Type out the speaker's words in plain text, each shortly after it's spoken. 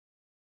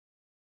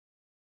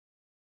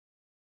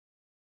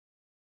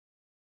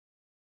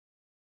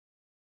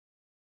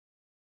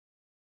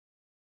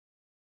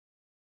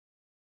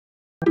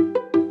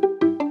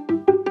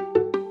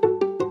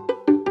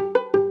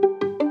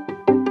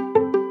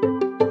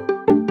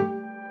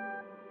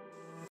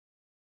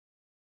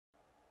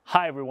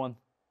Hi everyone,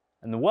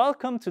 and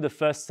welcome to the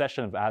first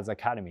session of Ads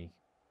Academy.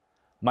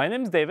 My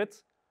name is David,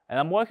 and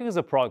I'm working as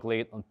a product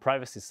lead on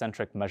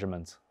privacy-centric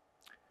measurement.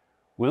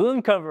 We'll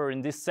uncover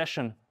in this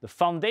session the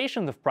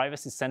foundations of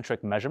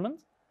privacy-centric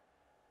measurement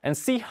and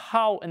see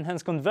how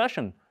Enhanced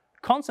Conversion,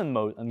 Content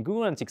Mode, and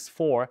Google Analytics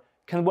 4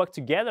 can work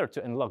together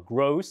to unlock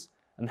growth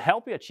and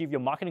help you achieve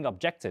your marketing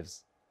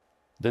objectives.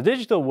 The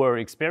digital world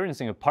is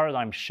experiencing a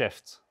paradigm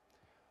shift.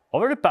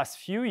 Over the past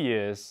few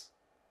years,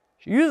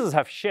 users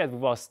have shared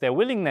with us their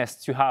willingness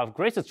to have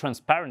greater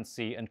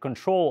transparency and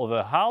control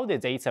over how their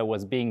data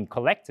was being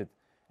collected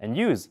and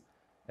used,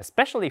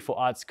 especially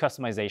for ads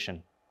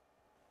customization.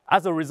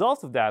 As a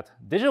result of that,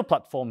 digital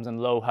platforms and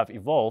law have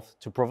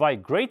evolved to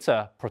provide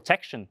greater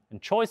protection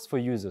and choice for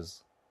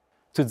users.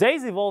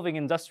 Today's evolving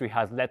industry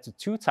has led to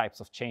two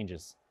types of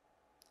changes.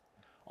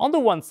 On the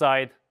one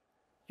side,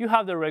 you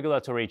have the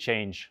regulatory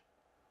change,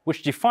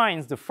 which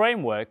defines the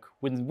framework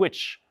within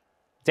which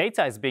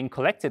data is being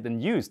collected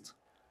and used.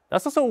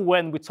 That's also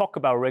when we talk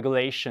about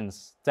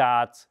regulations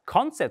that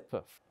concept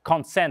of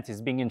consent is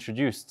being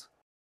introduced.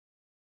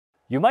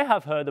 You might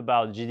have heard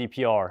about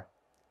GDPR,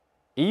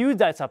 EU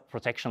Data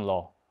Protection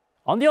Law.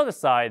 On the other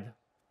side,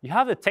 you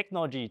have the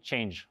technology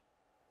change,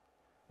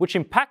 which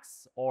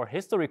impacts our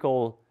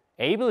historical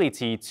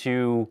ability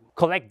to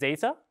collect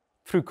data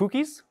through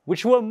cookies,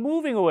 which we're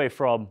moving away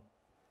from.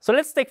 So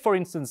let's take, for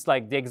instance,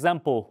 like the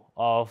example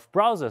of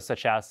browsers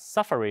such as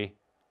Safari,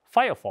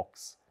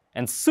 Firefox,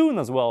 and soon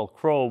as well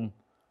Chrome.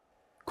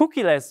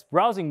 Cookieless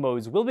browsing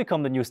modes will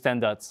become the new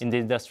standards in the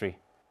industry.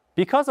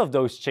 Because of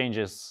those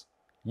changes,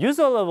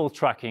 user-level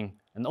tracking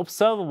and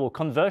observable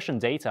conversion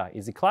data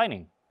is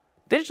declining.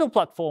 Digital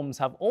platforms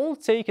have all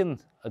taken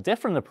a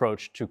different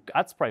approach to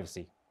ads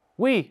privacy.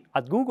 We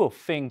at Google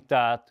think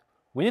that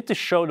we need to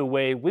show the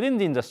way within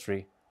the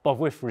industry, but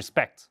with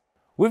respect.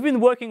 We've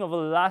been working over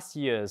the last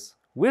years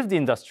with the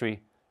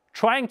industry,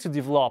 trying to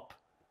develop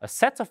a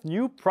set of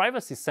new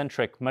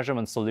privacy-centric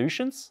measurement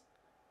solutions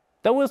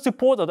that will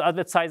support our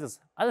advertisers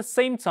at the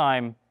same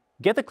time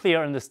get a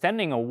clear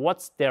understanding of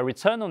what their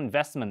return on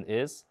investment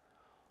is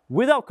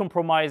without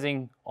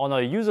compromising on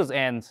our users'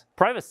 end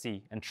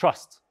privacy and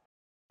trust.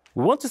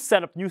 We want to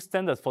set up new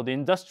standards for the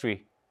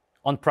industry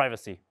on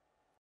privacy.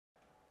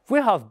 We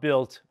have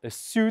built a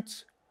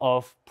suite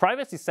of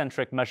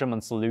privacy-centric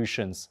measurement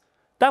solutions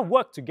that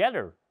work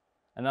together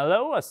and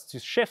allow us to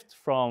shift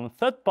from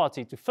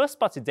third-party to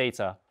first-party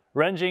data,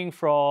 ranging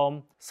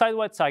from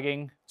site-wide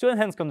tagging to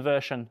enhanced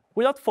conversion,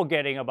 without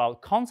forgetting about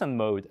Content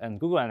Mode and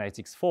Google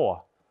Analytics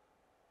 4.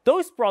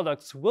 Those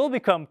products will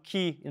become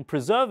key in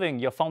preserving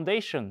your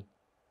foundation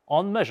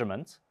on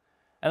measurement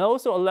and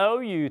also allow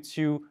you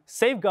to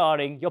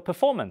safeguarding your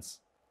performance.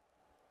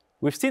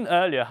 We've seen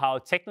earlier how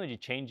technology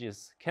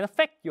changes can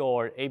affect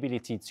your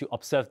ability to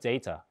observe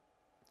data.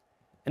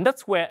 And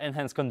that's where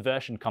Enhanced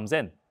Conversion comes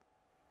in.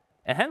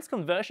 Enhanced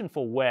Conversion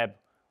for web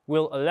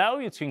will allow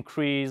you to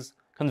increase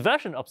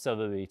conversion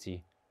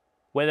observability,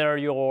 whether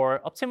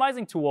you're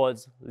optimizing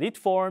towards lead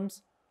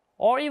forms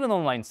or even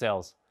online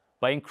sales,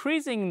 by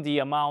increasing the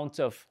amount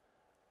of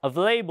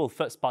available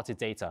first-party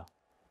data.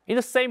 In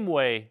the same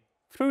way,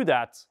 through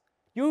that,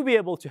 you'll be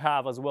able to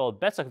have as well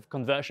better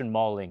conversion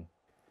modeling.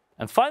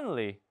 And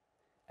finally,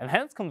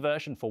 Enhanced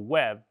Conversion for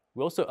web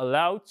will also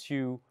allow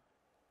to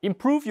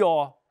improve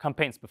your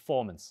campaign's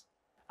performance.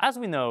 As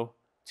we know,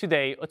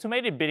 today,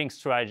 automated bidding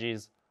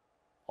strategies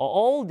are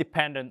all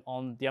dependent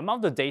on the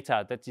amount of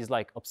data that is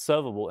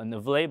observable and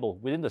available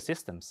within the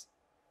systems.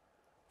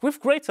 With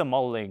greater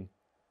modeling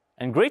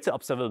and greater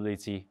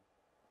observability,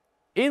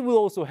 it will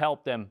also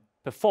help them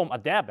perform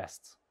at their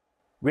best.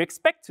 We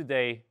expect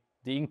today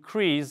the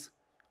increase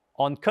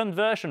on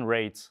conversion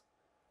rates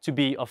to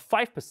be of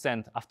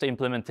 5% after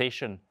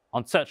implementation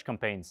on search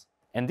campaigns.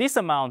 And this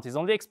amount is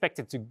only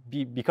expected to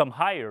become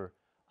higher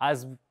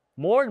as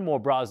more and more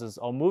browsers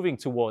are moving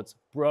towards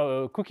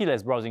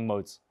cookieless browsing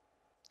modes.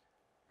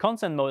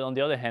 Content Mode, on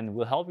the other hand,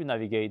 will help you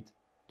navigate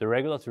the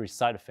regulatory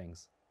side of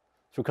things.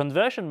 Through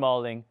conversion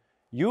modeling,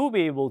 you will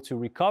be able to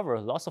recover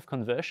loss of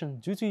conversion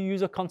due to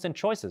user content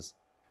choices.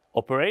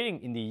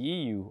 Operating in the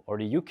EU or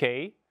the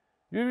UK,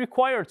 you're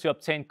required to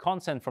obtain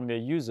consent from your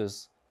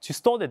users to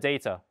store the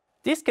data.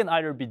 This can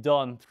either be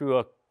done through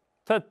a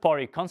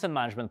third-party content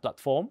management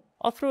platform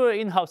or through an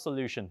in-house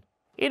solution.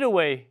 Either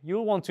way,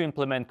 you'll want to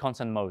implement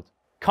Content Mode.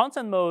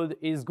 Content Mode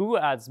is Google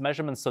Ads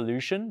measurement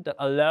solution that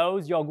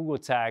allows your Google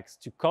tags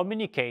to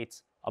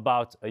communicate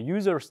about a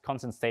user's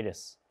content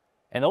status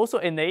and also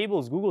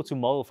enables Google to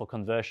model for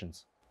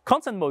conversions.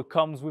 Content Mode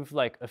comes with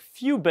a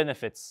few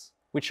benefits,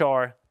 which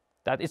are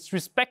that it's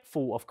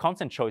respectful of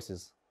content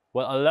choices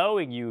while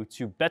allowing you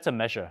to better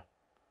measure.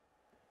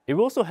 It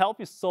will also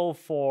help you solve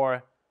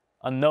for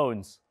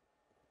unknowns.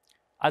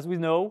 As we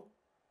know,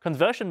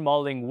 conversion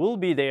modeling will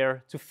be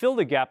there to fill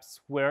the gaps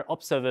where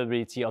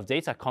observability of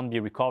data can't be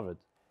recovered.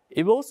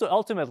 It will also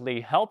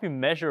ultimately help you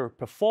measure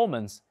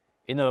performance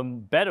in a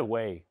better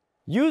way.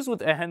 Used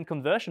with Enhanced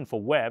Conversion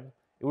for web,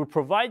 it will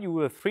provide you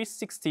with a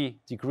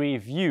 360-degree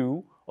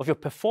view of your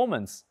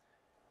performance.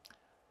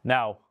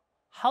 Now,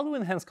 how do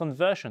enhanced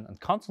conversion and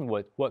content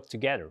mode work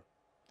together?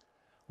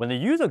 When the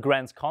user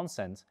grants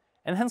consent,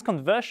 enhanced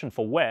conversion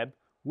for web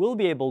will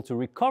be able to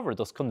recover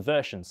those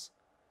conversions.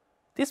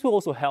 This will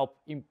also help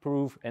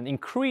improve and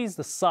increase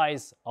the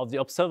size of the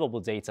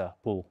observable data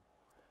pool.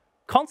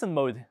 Content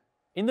mode,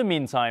 in the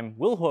meantime,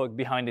 will work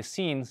behind the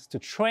scenes to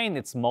train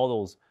its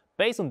models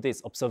based on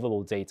this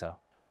observable data.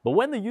 But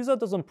when the user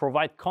doesn't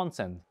provide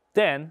content,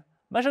 then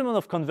measurement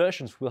of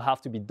conversions will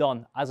have to be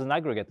done at an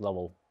aggregate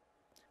level.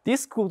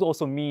 This could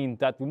also mean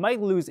that we might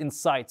lose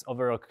insights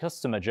over our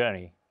customer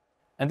journey.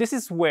 And this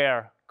is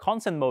where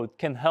content mode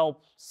can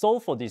help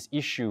solve for this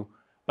issue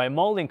by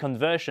modeling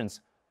conversions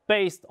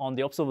based on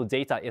the observable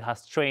data it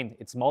has trained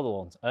its model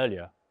on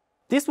earlier.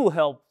 This will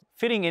help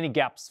filling any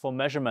gaps for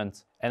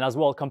measurement and as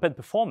well compare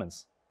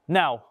performance.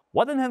 Now,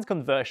 what enhanced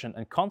conversion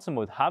and content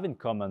mode have in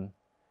common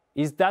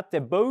is that they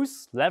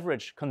both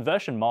leverage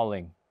conversion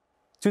modeling.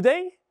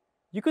 Today,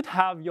 you could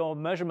have your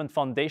measurement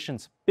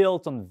foundations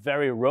built on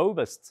very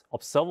robust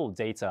observable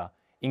data,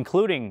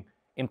 including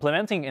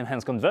implementing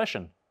enhanced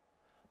conversion.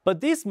 But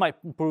this might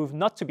prove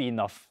not to be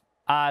enough,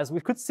 as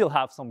we could still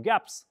have some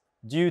gaps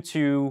due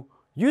to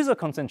user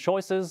content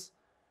choices,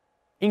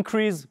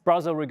 increased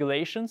browser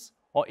regulations,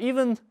 or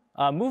even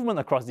movement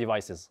across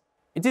devices.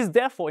 It is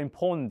therefore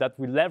important that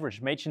we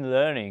leverage machine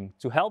learning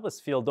to help us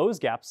fill those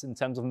gaps in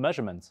terms of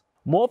measurement.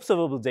 More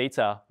observable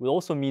data will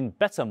also mean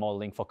better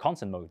modeling for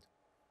content mode.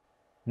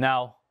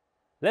 Now,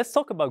 let's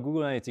talk about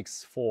Google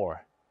Analytics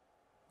 4.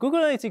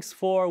 Google Analytics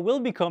 4 will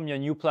become your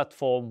new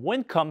platform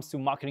when it comes to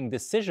marketing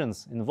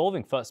decisions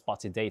involving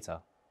first-party data.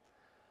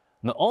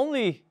 Not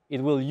only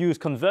it will use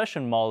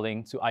conversion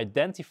modeling to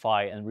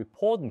identify and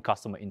report on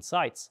customer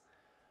insights,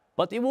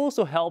 but it will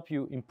also help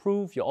you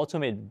improve your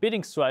automated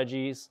bidding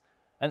strategies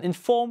and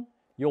inform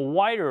your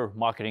wider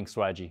marketing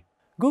strategy.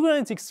 Google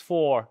Analytics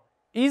 4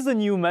 is a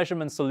new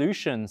measurement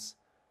solutions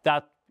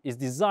that is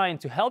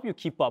designed to help you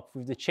keep up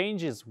with the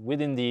changes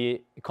within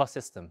the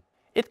ecosystem.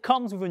 It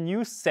comes with a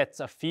new set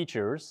of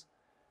features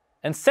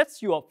and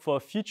sets you up for a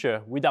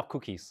future without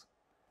cookies.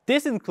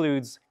 This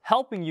includes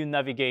helping you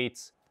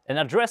navigate and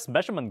address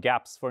measurement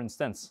gaps, for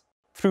instance,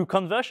 through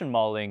conversion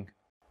modeling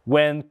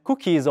when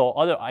cookies or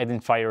other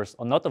identifiers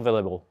are not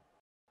available.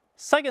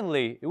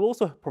 Secondly, it will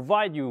also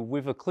provide you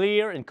with a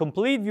clear and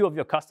complete view of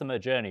your customer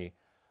journey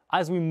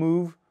as we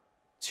move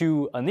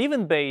to an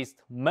event-based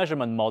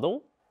measurement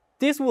model.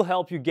 This will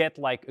help you get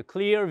a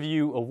clear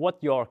view of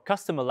what your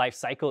customer life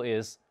cycle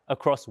is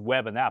across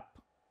web and app.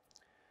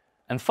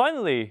 And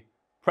finally,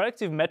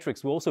 predictive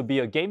metrics will also be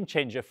a game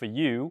changer for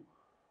you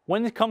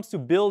when it comes to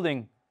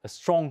building a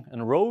strong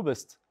and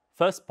robust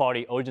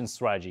first-party audience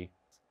strategy.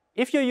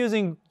 If you're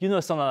using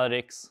Universal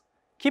Analytics,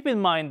 keep in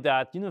mind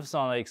that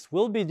Universal Analytics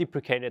will be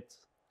deprecated,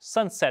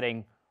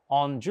 sunsetting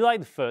on July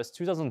 1st,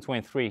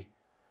 2023.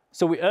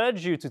 So we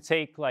urge you to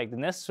take the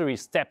necessary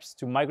steps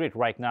to migrate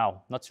right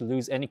now, not to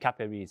lose any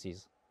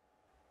capabilities.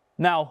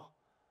 Now,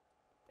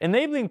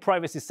 enabling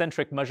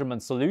privacy-centric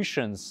measurement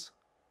solutions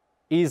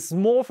is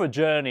more of a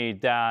journey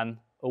than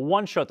a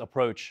one-shot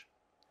approach.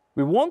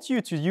 We want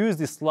you to use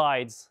these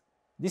slides,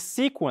 this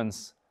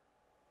sequence,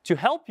 to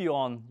help you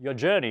on your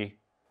journey.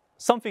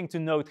 Something to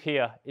note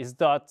here is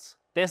that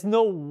there's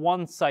no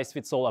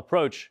one-size-fits-all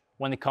approach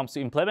when it comes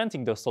to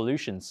implementing those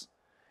solutions.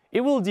 It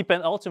will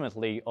depend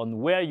ultimately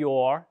on where you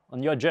are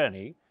on your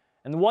journey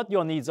and what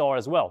your needs are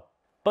as well.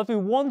 But we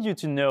want you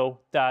to know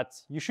that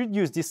you should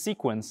use this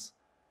sequence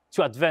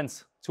to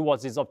advance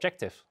towards this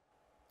objective.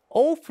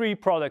 All three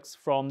products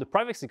from the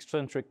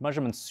privacy-centric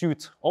measurement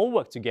suite all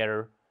work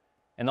together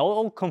and are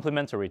all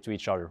complementary to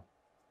each other.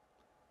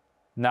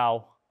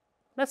 Now,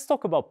 let's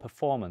talk about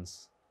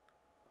performance.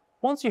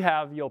 Once you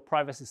have your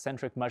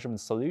privacy-centric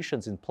measurement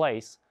solutions in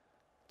place,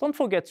 don't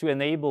forget to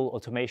enable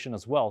automation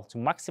as well to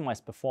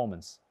maximize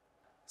performance.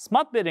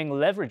 Smart bidding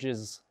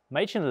leverages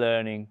machine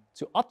learning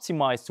to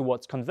optimize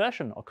towards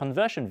conversion or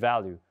conversion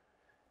value,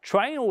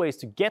 trying ways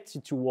to get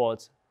you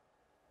towards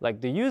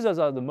the users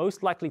are the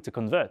most likely to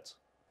convert.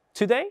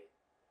 Today,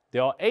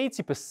 there are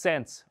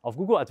 80% of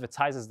Google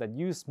advertisers that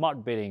use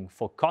smart bidding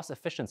for cost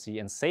efficiency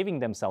and saving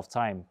themselves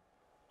time.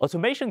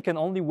 Automation can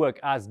only work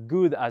as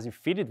good as you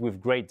feed it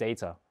with great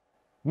data,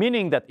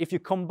 meaning that if you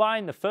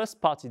combine the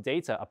first-party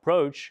data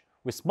approach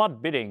with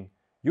smart bidding,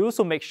 you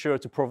also make sure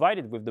to provide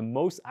it with the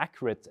most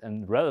accurate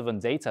and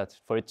relevant data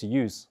for it to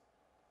use.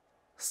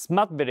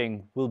 Smart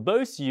bidding will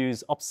both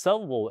use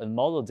observable and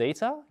model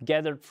data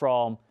gathered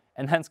from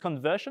enhanced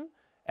conversion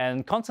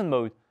and content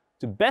mode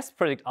to best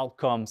predict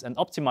outcomes and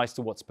optimize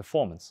towards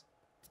performance.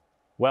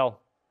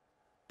 Well,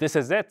 this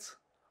is it.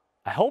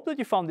 I hope that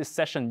you found this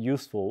session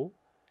useful,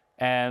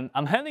 and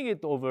I'm handing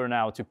it over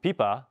now to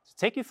Pippa to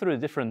take you through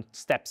the different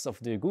steps of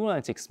the Google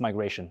Analytics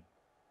migration.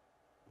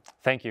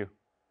 Thank you.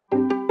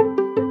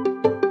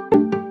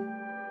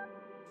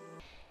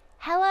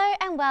 Hello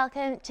and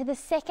welcome to the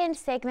second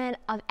segment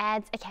of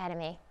Ads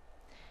Academy.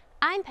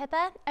 I'm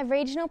Pippa, a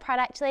regional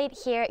product lead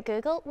here at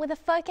Google with a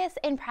focus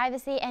in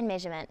privacy and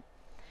measurement.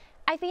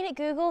 I've been at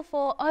Google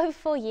for over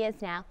 4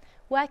 years now,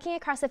 working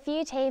across a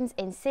few teams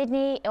in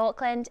Sydney,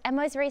 Auckland, and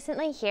most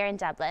recently here in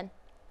Dublin.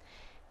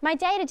 My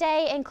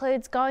day-to-day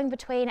includes going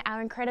between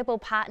our incredible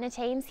partner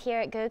teams here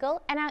at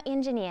Google and our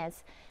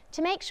engineers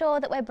to make sure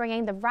that we're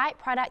bringing the right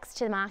products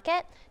to the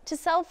market to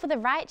solve for the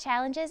right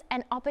challenges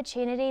and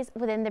opportunities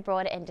within the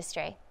broader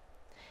industry.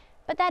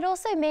 But that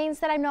also means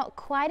that I'm not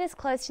quite as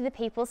close to the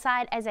people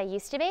side as I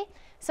used to be,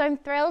 so I'm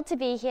thrilled to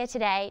be here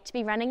today to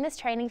be running this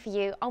training for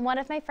you on one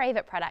of my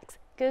favourite products,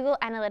 Google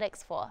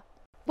Analytics 4.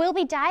 We'll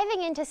be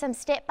diving into some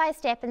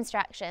step-by-step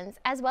instructions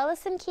as well as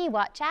some key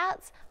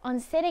watch-outs on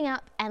setting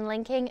up and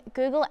linking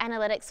Google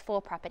Analytics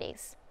 4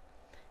 properties.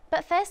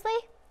 But firstly,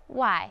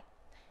 why?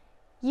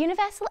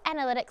 Universal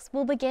Analytics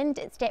will begin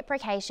its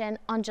deprecation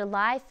on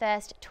July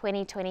 1st,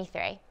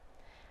 2023.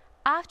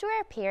 After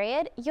a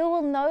period, you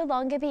will no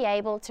longer be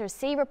able to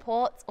see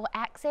reports or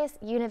access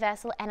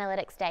Universal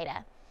Analytics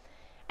data.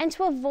 And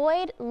to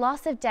avoid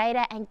loss of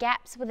data and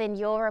gaps within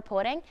your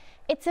reporting,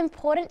 it's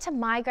important to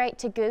migrate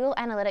to Google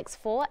Analytics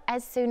 4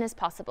 as soon as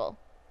possible.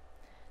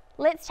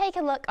 Let's take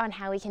a look on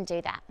how we can do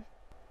that.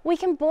 We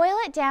can boil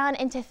it down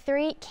into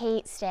 3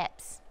 key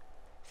steps.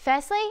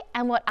 Firstly,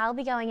 and what I'll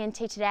be going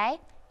into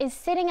today, is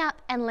setting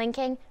up and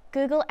linking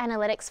Google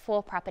Analytics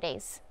 4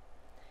 properties.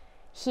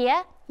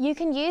 Here, you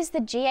can use the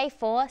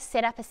GA4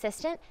 Setup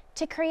Assistant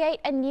to create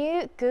a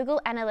new Google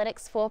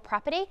Analytics 4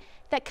 property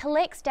that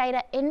collects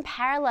data in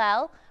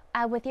parallel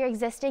with your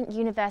existing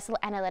Universal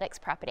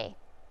Analytics property.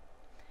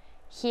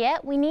 Here,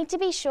 we need to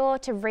be sure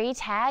to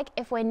re-tag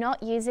if we're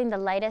not using the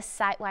latest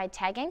site-wide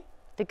tagging,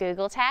 the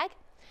Google tag,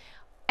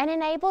 and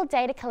enable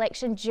data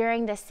collection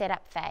during this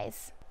setup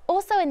phase.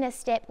 Also in this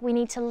step, we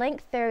need to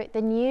link through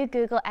the new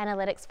Google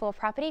Analytics 4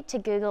 property to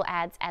Google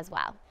Ads as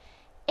well.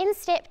 In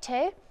step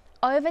 2,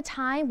 over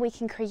time, we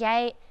can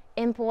create,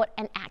 import,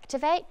 and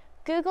activate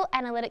Google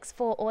Analytics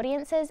 4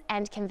 audiences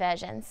and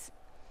conversions.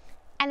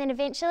 And then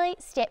eventually,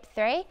 step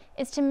 3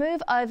 is to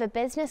move over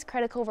business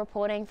critical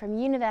reporting from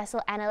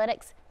Universal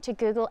Analytics to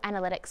Google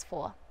Analytics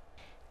 4.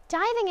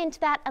 Diving into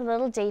that a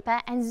little deeper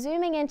and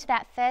zooming into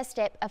that first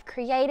step of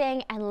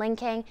creating and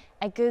linking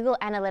a Google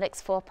Analytics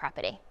 4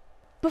 property.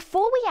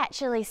 Before we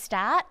actually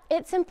start,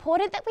 it's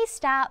important that we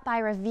start by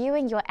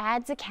reviewing your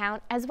ads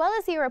account as well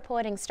as your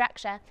reporting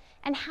structure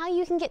and how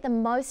you can get the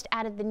most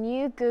out of the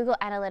new Google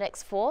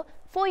Analytics 4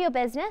 for your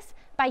business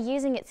by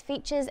using its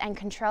features and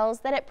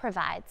controls that it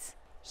provides.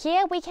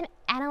 Here we can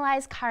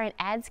analyze current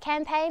ads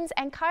campaigns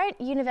and current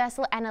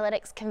Universal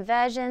Analytics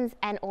conversions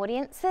and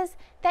audiences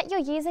that you're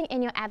using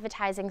in your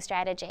advertising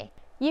strategy.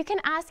 You can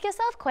ask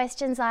yourself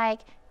questions like,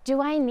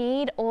 do I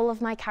need all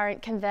of my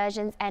current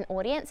conversions and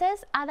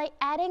audiences? Are they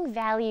adding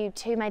value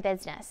to my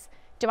business?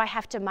 Do I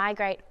have to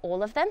migrate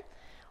all of them?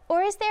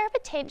 Or is there a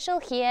potential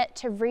here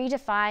to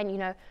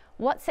redefine,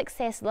 what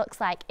success looks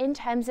like in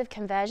terms of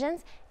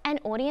conversions and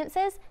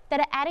audiences that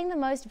are adding the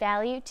most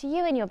value to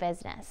you and your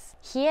business?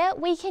 Here,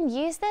 we can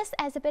use this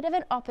as a bit of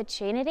an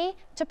opportunity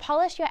to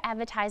polish your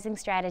advertising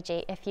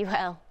strategy, if you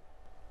will.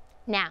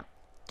 Now,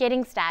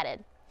 getting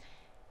started.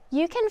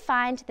 You can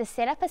find the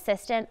Setup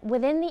Assistant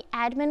within the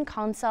admin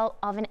console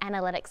of an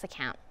analytics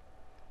account.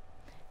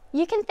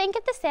 You can think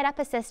of the Setup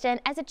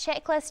Assistant as a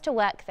checklist to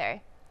work through.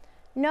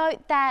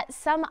 Note that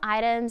some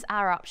items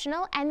are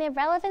optional and their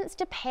relevance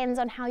depends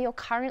on how you're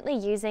currently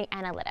using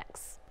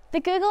analytics. The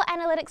Google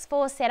Analytics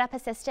 4 Setup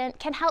Assistant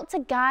can help to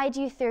guide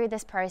you through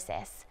this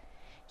process.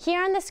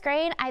 Here on the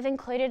screen, I've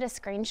included a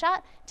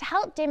screenshot to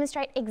help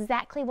demonstrate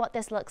exactly what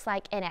this looks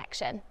like in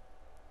action.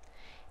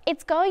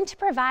 It's going to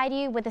provide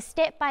you with a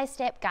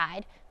step-by-step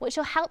guide, which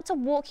will help to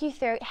walk you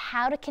through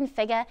how to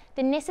configure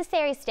the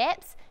necessary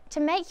steps to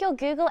make your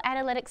Google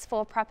Analytics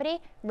 4 property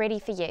ready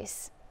for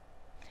use.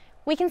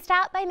 We can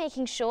start by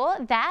making sure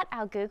that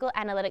our Google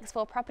Analytics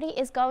 4 property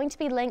is going to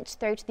be linked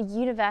through to the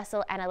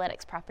Universal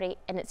Analytics property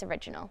in its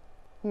original.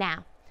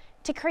 Now,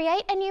 to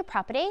create a new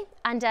property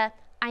under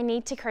I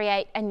need to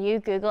create a new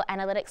Google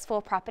Analytics 4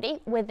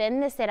 property within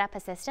the Setup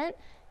Assistant,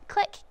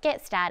 click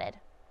Get Started.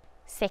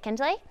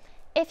 Secondly,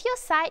 if your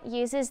site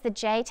uses the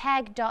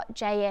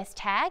jtag.js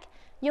tag,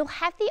 you'll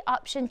have the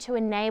option to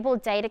enable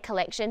data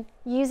collection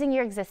using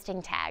your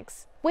existing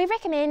tags. We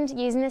recommend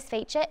using this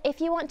feature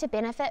if you want to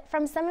benefit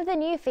from some of the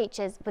new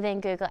features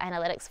within Google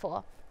Analytics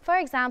 4, for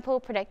example,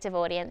 predictive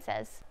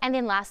audiences. And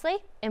then lastly,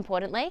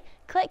 importantly,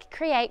 click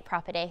Create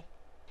Property.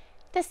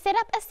 The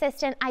Setup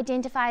Assistant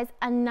identifies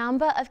a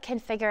number of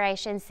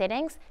configuration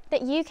settings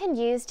that you can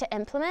use to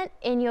implement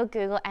in your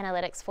Google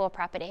Analytics 4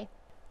 property.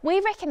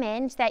 We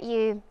recommend that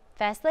you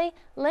firstly,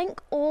 link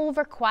all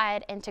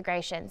required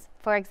integrations,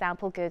 for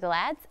example, Google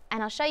Ads,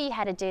 and I'll show you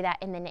how to do that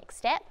in the next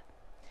step.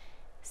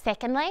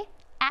 Secondly,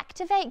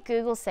 activate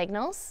Google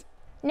Signals.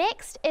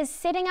 Next is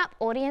setting up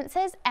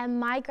audiences and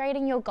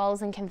migrating your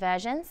goals and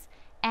conversions,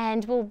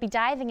 and we'll be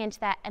diving into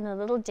that in a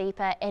little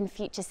deeper in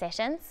future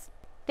sessions.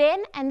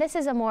 Then, and this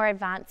is a more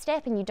advanced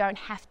step and you don't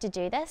have to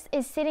do this,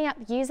 is setting up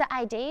user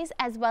IDs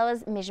as well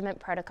as measurement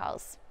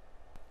protocols.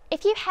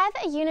 If you have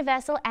a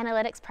Universal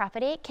Analytics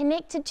property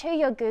connected to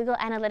your Google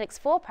Analytics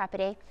 4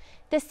 property,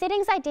 the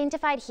settings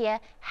identified here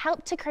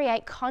help to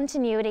create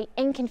continuity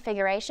in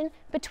configuration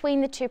between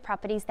the two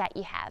properties that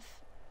you have.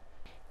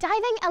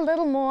 Diving a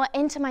little more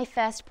into my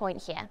first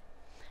point here,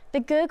 The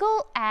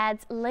Google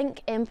Ads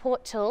link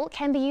import tool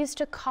can be used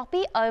to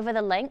copy over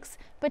the links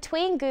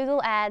between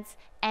Google Ads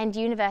and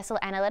Universal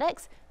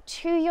Analytics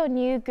to your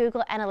new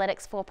Google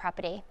Analytics 4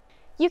 property.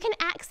 You can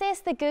access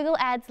the Google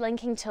Ads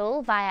linking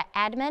tool via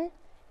Admin,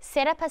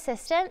 Setup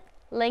Assistant,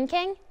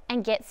 Linking,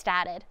 and Get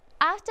Started.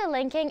 After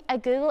linking a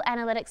Google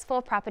Analytics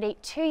 4 property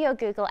to your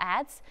Google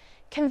Ads,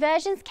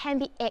 conversions can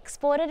be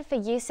exported for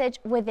usage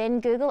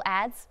within Google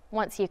Ads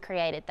once you've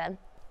created them.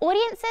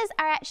 Audiences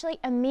are actually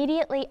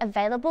immediately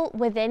available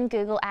within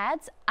Google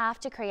Ads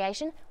after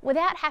creation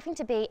without having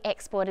to be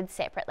exported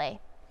separately.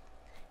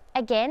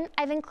 Again,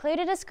 I've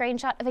included a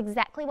screenshot of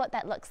exactly what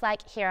that looks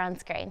like here on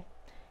screen.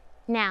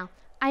 Now,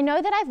 I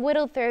know that I've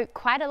whittled through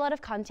quite a lot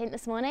of content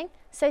this morning,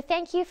 so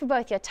thank you for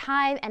both your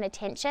time and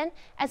attention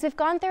as we've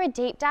gone through a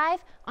deep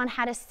dive on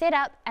how to set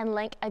up and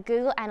link a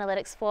Google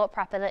Analytics 4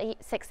 property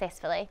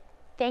successfully.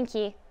 Thank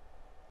you.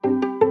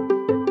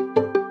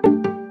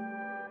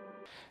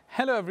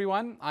 Hello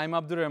everyone, I'm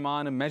Abdur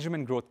Rahman, a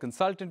measurement growth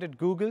consultant at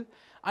Google.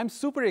 I'm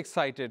super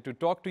excited to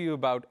talk to you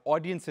about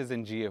audiences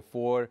in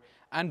GA4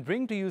 and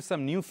bring to you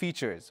some new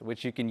features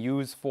which you can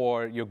use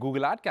for your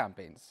Google ad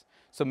campaigns.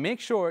 So make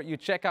sure you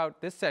check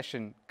out this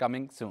session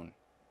coming soon.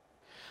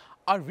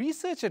 Our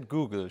research at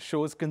Google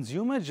shows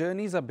consumer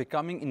journeys are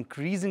becoming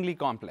increasingly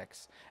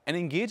complex and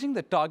engaging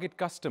the target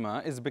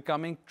customer is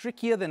becoming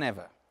trickier than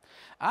ever.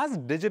 As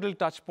digital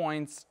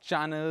touchpoints,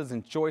 channels,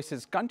 and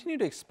choices continue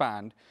to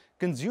expand,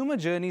 consumer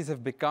journeys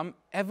have become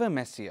ever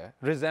messier,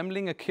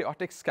 resembling a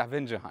chaotic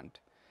scavenger hunt.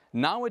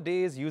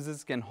 Nowadays,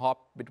 users can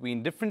hop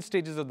between different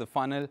stages of the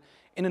funnel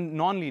in a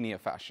non-linear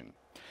fashion.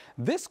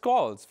 This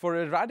calls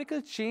for a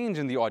radical change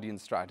in the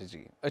audience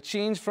strategy, a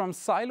change from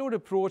siloed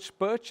approach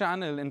per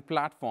channel and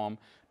platform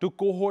to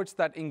cohorts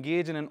that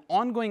engage in an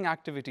ongoing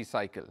activity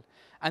cycle.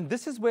 And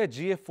this is where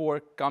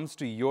GA4 comes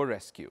to your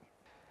rescue.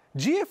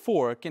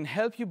 GA4 can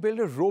help you build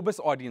a robust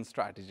audience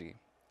strategy.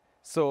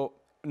 So,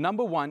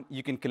 number one,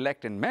 you can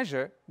collect and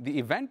measure. The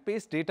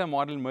event-based data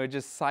model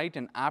merges site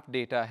and app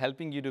data,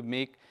 helping you to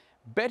make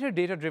better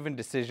data-driven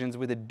decisions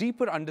with a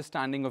deeper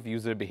understanding of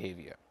user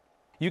behavior.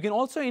 You can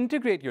also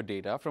integrate your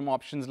data from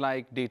options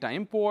like data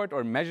import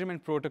or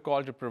measurement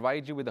protocol to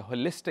provide you with a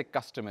holistic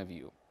customer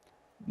view.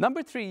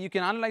 Number three, you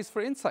can analyze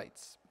for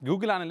insights.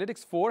 Google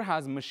Analytics 4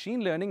 has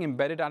machine learning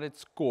embedded at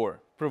its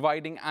core,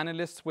 providing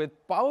analysts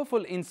with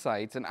powerful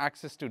insights and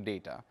access to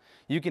data.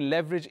 You can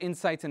leverage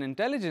insights and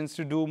intelligence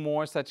to do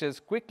more, such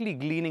as quickly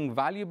gleaning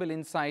valuable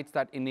insights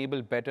that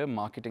enable better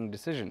marketing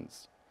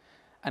decisions.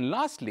 And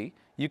lastly,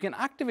 you can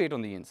activate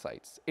on the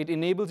insights. It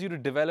enables you to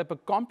develop a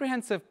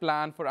comprehensive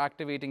plan for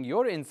activating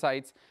your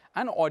insights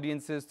and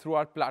audiences through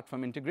our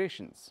platform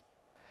integrations.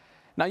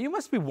 Now, you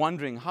must be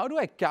wondering, how do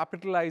I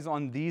capitalize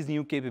on these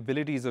new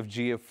capabilities of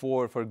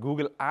GA4 for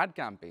Google ad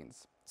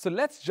campaigns? So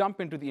let's jump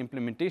into the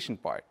implementation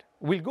part.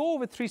 We'll go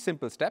over 3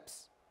 simple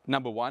steps.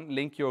 Number one,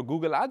 link your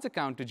Google Ads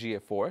account to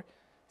GA4.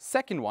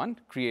 Second one,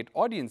 create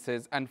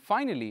audiences. And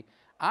finally,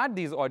 add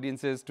these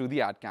audiences to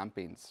the ad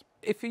campaigns.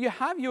 If you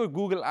have your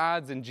Google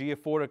Ads and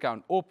GA4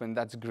 account open,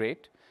 that's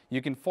great.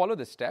 You can follow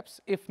the steps.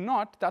 If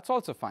not, that's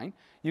also fine.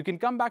 You can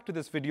come back to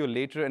this video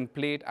later and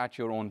play it at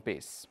your own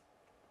pace.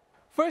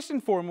 First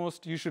and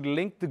foremost, you should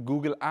link the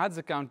Google Ads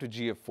account to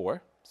GA4.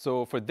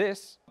 So for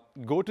this,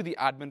 go to the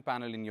admin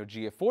panel in your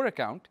GA4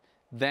 account,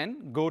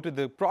 then go to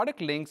the product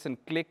links and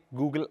click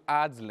Google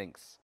Ads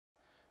links.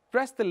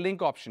 Press the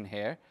link option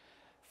here.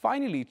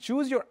 Finally,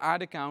 choose your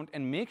ad account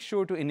and make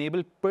sure to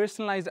enable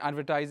personalized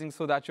advertising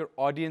so that your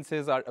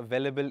audiences are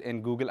available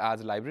in Google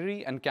Ads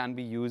library and can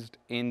be used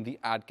in the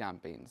ad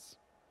campaigns.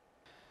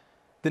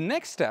 The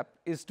next step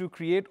is to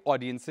create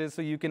audiences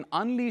so you can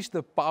unleash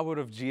the power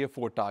of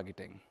GA4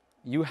 targeting.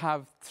 You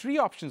have 3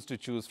 options to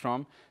choose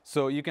from.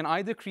 So you can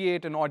either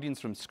create an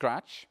audience from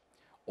scratch,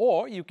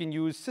 or you can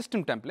use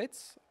system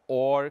templates,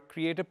 or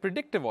create a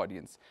predictive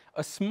audience,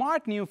 a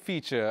smart new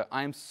feature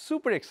I'm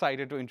super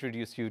excited to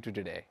introduce you to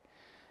today.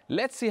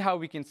 Let's see how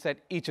we can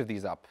set each of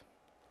these up.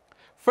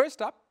 First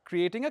up,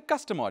 creating a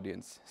custom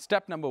audience.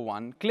 Step number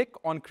 1, click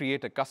on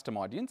Create a Custom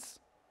Audience.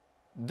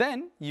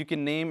 Then you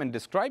can name and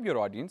describe your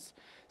audience.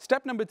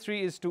 Step number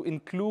 3 is to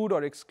include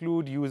or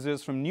exclude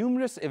users from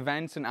numerous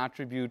events and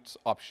attributes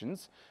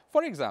options.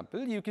 For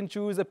example, you can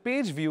choose a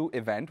page view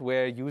event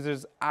where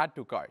users add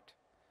to cart.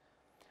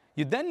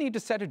 You then need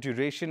to set a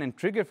duration and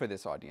trigger for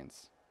this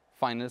audience.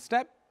 Final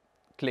step,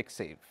 click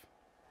Save.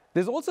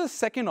 There's also a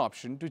second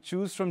option to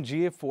choose from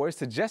GA4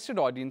 suggested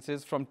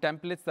audiences from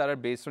templates that are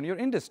based on your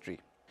industry.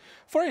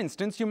 For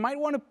instance, you might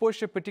want to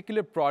push a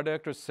particular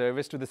product or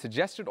service to the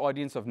suggested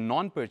audience of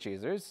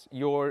non-purchasers,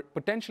 your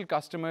potential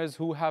customers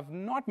who have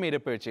not made a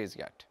purchase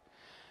yet.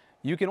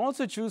 You can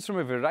also choose from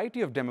a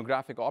variety of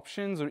demographic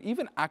options or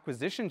even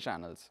acquisition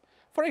channels.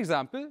 For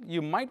example,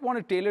 you might want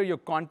to tailor your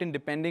content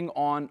depending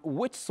on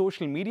which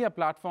social media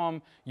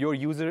platform your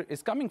user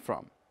is coming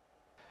from.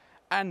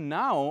 And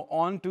now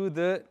on to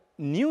the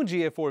new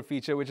GA4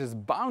 feature, which is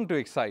bound to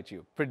excite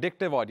you,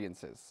 predictive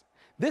audiences.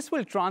 This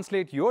will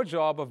translate your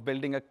job of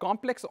building a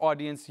complex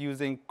audience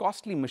using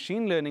costly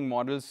machine learning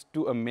models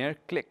to a mere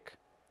click.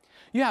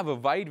 You have a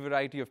wide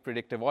variety of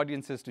predictive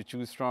audiences to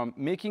choose from,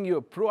 making you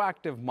a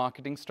proactive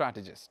marketing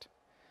strategist.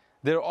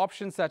 There are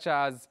options such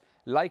as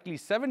likely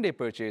 7-day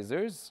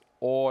purchasers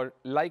or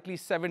likely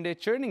 7-day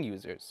churning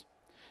users.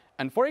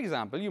 And for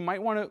example, you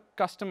might want to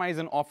customize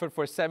an offer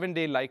for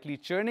 7-day likely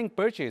churning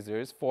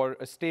purchasers for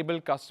a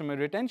stable customer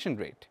retention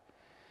rate.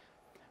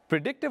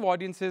 Predictive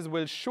audiences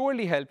will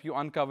surely help you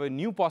uncover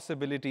new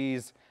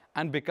possibilities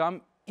and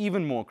become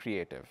even more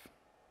creative.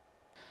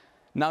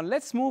 Now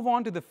let's move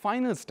on to the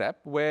final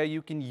step where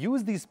you can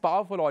use these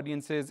powerful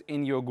audiences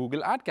in your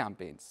Google ad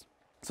campaigns.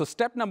 So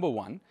step number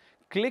 1,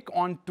 click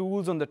on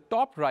Tools on the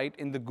top right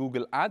in the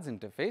Google Ads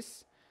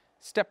interface.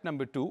 Step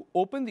number 2,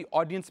 open the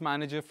Audience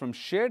Manager from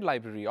Shared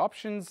Library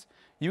Options.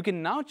 You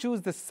can now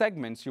choose the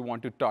segments you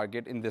want to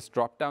target in this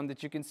dropdown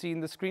that you can see in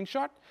the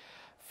screenshot.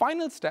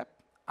 Final step,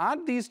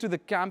 add these to the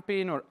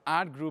campaign or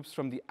ad groups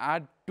from the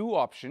Add To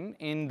option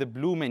in the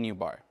blue menu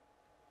bar.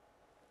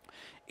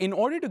 In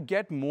order to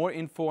get more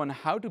info on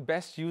how to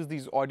best use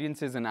these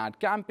audiences in ad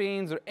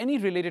campaigns or any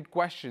related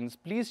questions,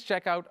 please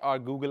check out our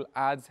Google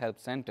Ads Help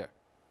Center.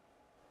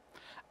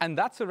 And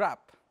that's a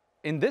wrap.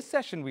 In this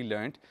session, we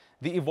learned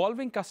the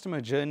evolving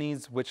customer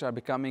journeys, which are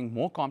becoming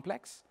more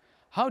complex,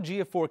 how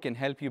GA4 can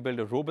help you build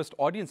a robust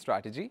audience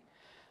strategy,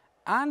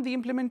 and the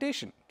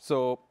implementation.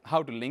 So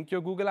how to link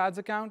your Google Ads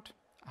account,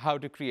 how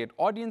to create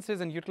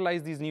audiences and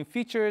utilize these new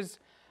features,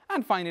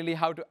 and finally,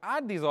 how to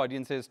add these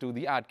audiences to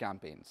the ad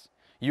campaigns.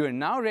 You are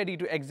now ready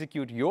to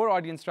execute your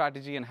audience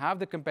strategy and have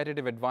the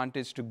competitive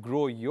advantage to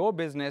grow your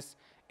business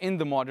in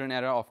the modern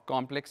era of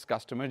complex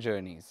customer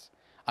journeys.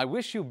 I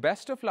wish you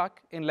best of luck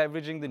in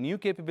leveraging the new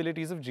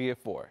capabilities of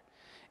GA4.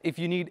 If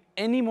you need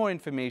any more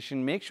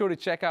information, make sure to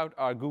check out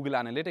our Google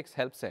Analytics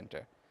Help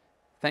Center.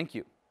 Thank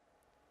you.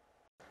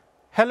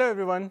 Hello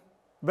everyone.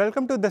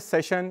 Welcome to this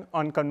session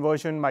on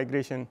conversion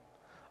migration.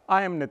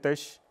 I am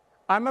Nitish.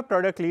 I'm a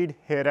product lead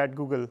here at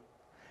Google.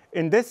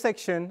 In this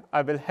section,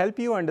 I will help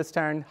you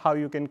understand how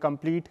you can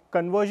complete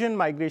conversion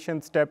migration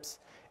steps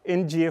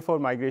in GA4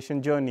 migration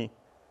journey.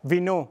 We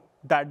know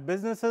that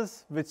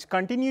businesses which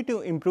continue to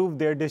improve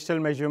their digital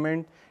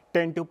measurement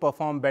tend to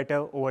perform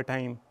better over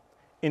time.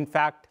 In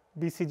fact,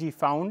 BCG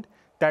found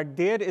that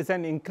there is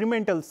an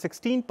incremental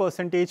 16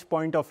 percentage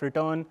point of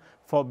return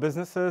for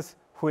businesses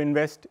who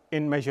invest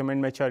in measurement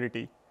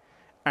maturity.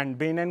 And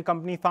Bain &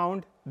 Company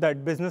found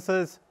that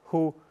businesses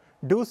who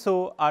do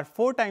so are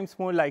 4 times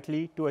more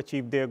likely to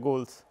achieve their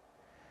goals.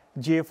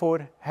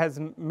 GA4 has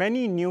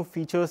many new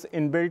features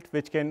inbuilt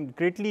which can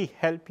greatly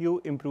help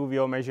you improve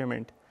your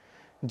measurement.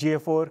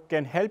 GA4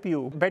 can help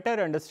you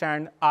better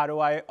understand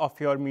ROI of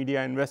your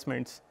media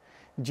investments.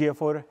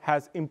 GA4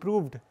 has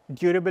improved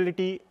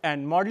durability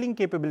and modeling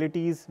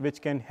capabilities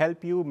which can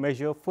help you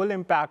measure full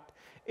impact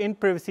in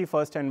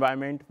privacy-first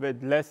environment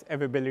with less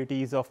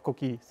availabilities of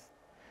cookies.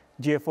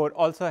 GA4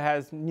 also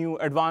has new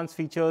advanced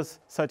features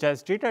such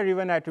as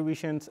data-driven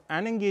attributions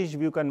and engaged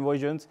view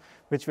conversions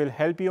which will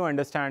help you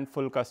understand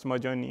full customer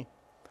journey.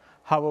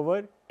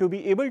 However, to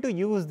be able to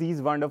use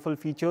these wonderful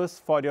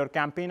features for your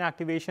campaign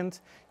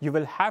activations, you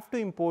will have to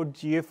import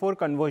GA4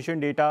 conversion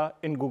data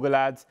in Google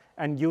Ads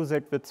and use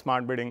it with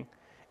Smart Bidding.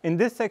 In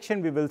this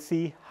section, we will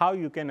see how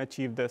you can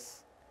achieve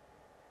this.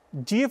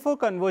 GA4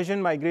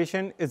 conversion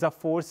migration is a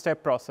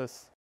 4-step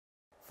process.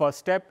 First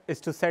step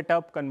is to set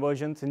up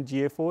conversions in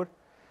GA4.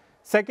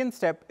 Second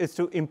step is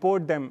to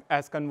import them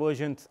as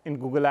conversions in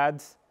Google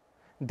Ads.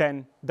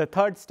 Then the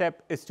third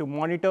step is to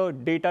monitor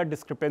data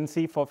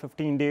discrepancy for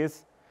 15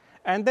 days.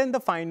 And then the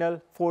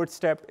final 4th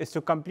step is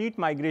to complete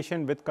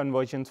migration with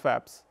conversion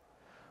swaps.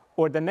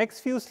 Over the next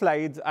few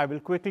slides, I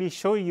will quickly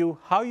show you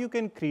how you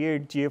can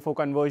create GA4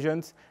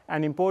 conversions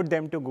and import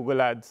them to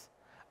Google Ads.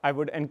 I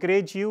would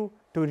encourage you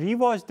to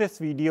rewatch this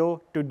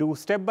video to do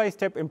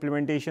step-by-step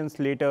implementations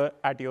later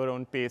at your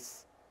own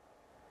pace.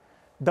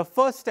 The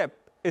first step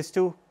is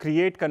to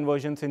create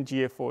conversions in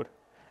GA4.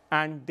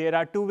 And there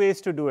are 2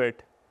 ways to do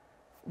it.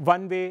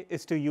 One way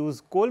is to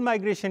use goal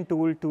migration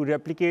tool to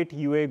replicate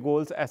UA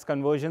goals as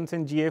conversions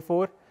in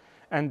GA4.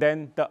 And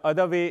then the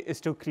other way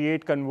is to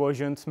create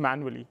conversions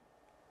manually.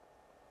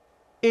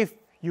 If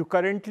you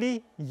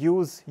currently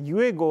use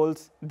UA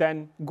goals,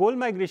 then goal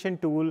migration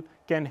tool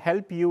can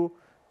help you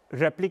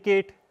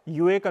replicate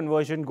UA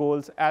conversion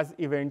goals as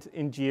events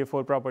in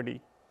GA4 property.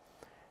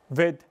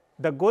 With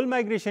the goal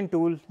migration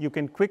tool, you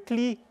can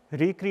quickly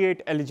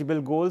recreate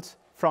eligible goals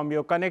from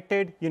your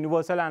connected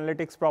Universal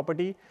Analytics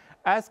property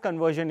as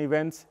conversion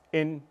events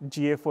in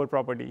GA4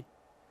 property.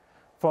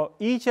 For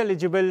each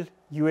eligible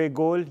UA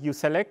goal you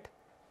select,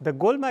 the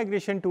goal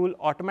migration tool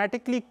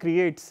automatically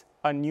creates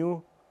a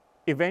new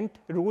event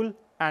rule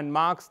and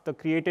marks the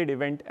created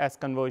event as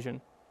conversion.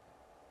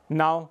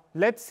 Now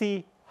let's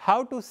see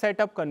how to set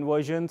up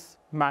conversions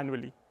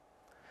manually.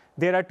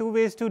 There are 2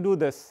 ways to do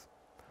this.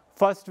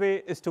 First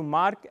way is to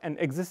mark an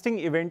existing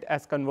event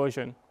as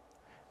conversion.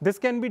 This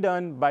can be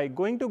done by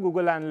going to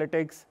Google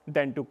Analytics,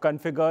 then to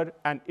configure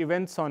an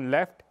events on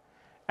left,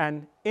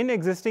 and in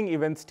existing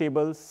events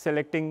table,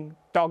 selecting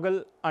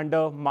toggle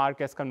under mark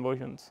as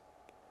conversions.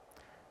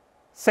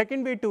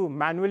 Second way to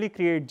manually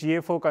create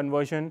GA4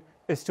 conversion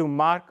is to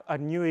mark a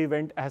new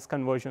event as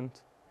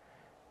conversions.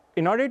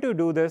 In order to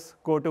do this,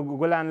 go to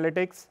Google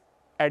Analytics,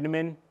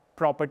 Admin,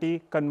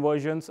 Property,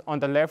 Conversions on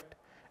the left,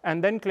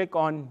 and then click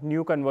on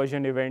New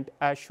Conversion Event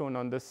as shown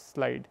on this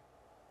slide.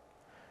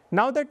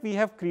 Now that we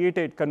have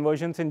created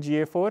conversions in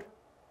GA4,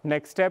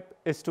 next step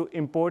is to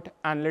import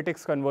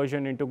Analytics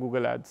conversion into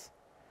Google Ads.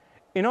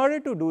 In order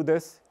to do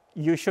this,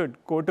 you should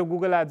go to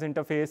Google Ads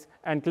interface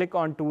and click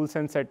on Tools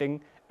and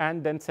Setting,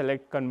 and then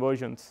select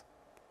Conversions.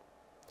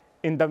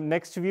 In the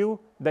next view,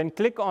 then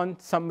click on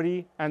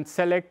Summary and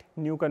select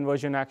New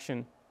Conversion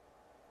Action.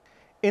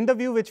 In the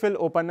view which will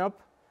open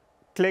up,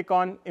 click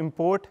on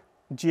Import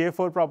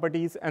GA4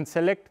 Properties and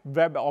select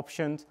Web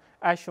Options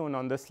as shown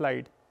on the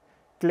slide.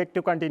 Click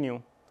to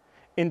continue.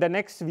 In the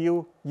next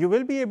view, you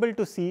will be able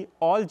to see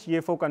all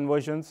GA4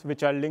 conversions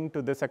which are linked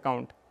to this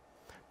account.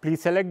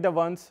 Please select the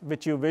ones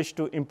which you wish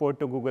to import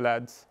to Google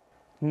Ads.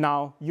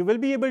 Now, you will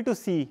be able to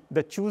see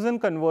the chosen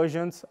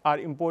conversions are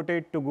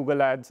imported to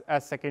Google Ads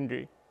as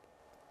secondary.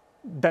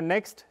 The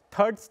next,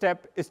 third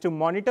step is to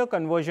monitor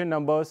conversion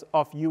numbers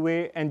of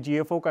UA and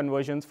GA4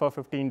 conversions for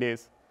 15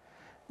 days.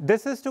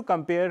 This is to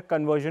compare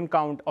conversion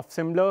count of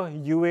similar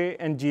UA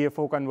and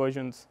GA4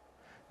 conversions.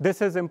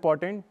 This is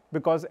important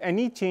because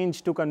any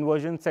change to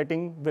conversion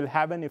setting will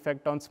have an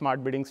effect on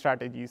smart bidding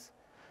strategies.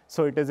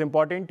 So it is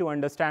important to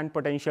understand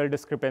potential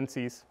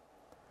discrepancies.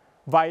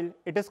 While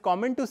it is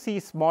common to see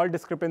small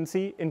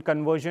discrepancy in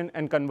conversion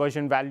and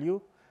conversion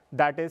value,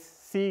 that is,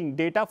 seeing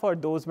data for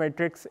those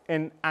metrics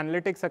in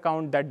Analytics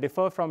account that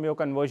differ from your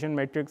conversion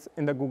metrics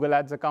in the Google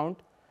Ads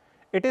account,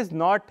 it is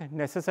not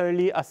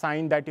necessarily a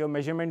sign that your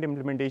measurement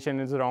implementation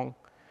is wrong.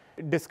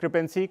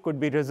 Discrepancy could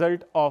be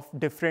result of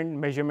different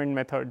measurement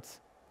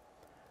methods.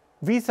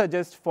 We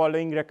suggest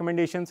following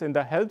recommendations in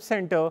the Help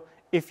Center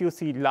if you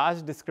see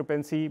large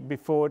discrepancy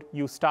before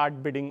you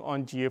start bidding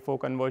on GA4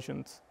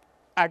 conversions.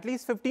 At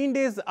least 15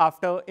 days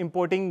after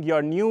importing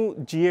your new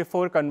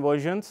GA4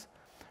 conversions,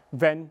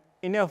 when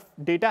enough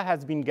data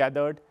has been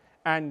gathered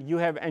and you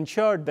have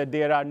ensured that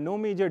there are no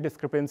major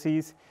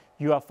discrepancies,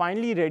 you are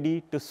finally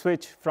ready to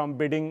switch from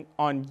bidding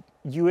on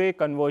UA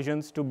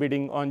conversions to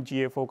bidding on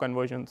GA4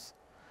 conversions.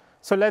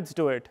 So let's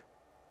do it.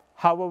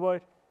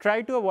 However,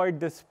 try to avoid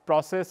this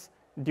process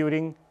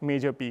during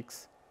major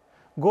peaks.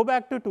 Go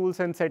back to Tools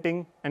and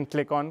Setting and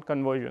click on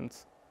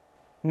Conversions.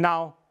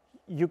 Now,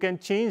 you can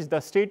change the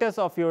status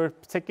of your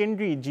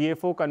secondary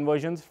GA4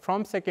 conversions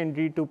from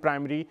secondary to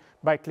primary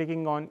by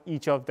clicking on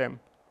each of them.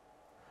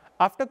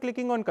 After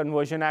clicking on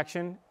Conversion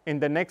Action, in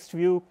the next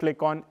view,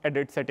 click on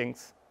Edit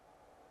Settings.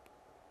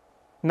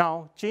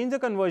 Now, change the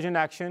conversion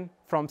action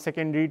from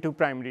secondary to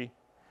primary.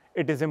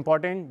 It is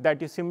important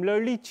that you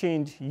similarly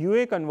change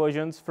UA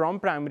conversions from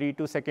primary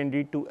to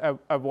secondary to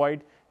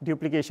avoid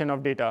duplication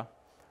of data.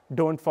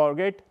 Don't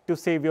forget to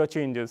save your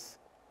changes.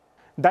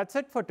 That's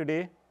it for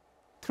today.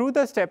 Through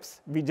the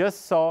steps we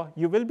just saw,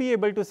 you will be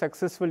able to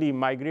successfully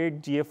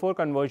migrate GA4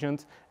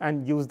 conversions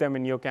and use them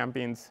in your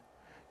campaigns.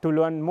 To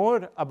learn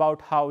more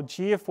about how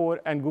GA4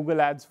 and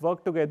Google Ads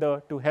work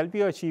together to help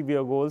you achieve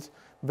your goals,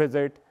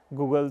 visit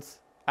Google's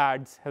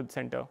Ads Help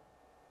Center.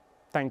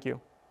 Thank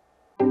you.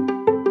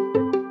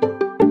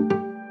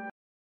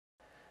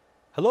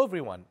 Hello,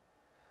 everyone.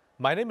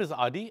 My name is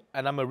Adi,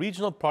 and I'm a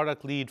regional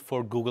product lead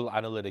for Google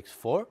Analytics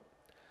 4.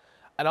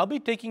 And I'll be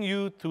taking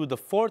you through the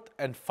fourth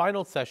and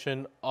final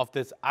session of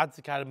this Ads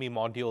Academy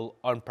module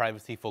on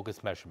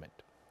privacy-focused measurement.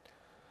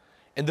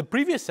 In the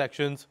previous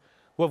sections,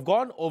 we've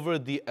gone over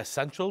the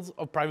essentials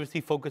of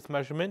privacy-focused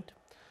measurement,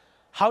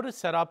 how to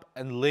set up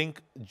and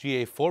link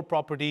GA4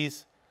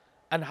 properties,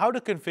 and how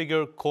to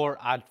configure core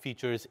ad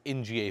features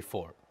in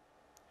GA4.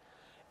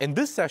 In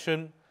this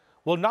session,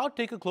 we'll now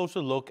take a closer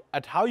look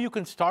at how you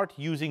can start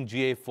using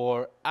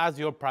GA4 as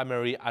your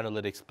primary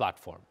analytics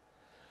platform.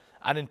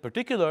 And in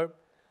particular,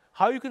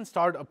 how you can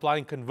start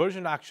applying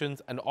conversion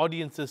actions and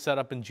audiences set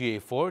up in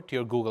GA4 to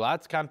your Google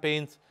Ads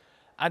campaigns,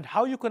 and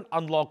how you can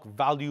unlock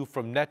value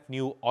from net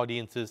new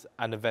audiences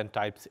and event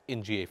types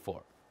in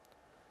GA4.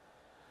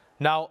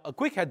 Now, a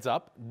quick heads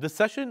up, this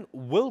session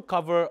will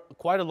cover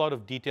quite a lot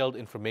of detailed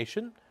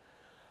information.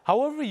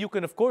 However, you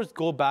can of course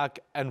go back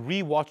and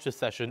re-watch the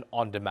session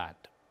on demand.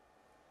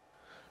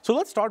 So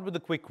let's start with a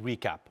quick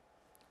recap.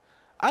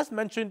 As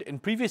mentioned in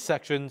previous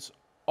sections,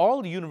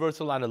 all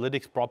Universal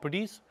Analytics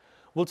properties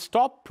will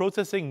stop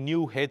processing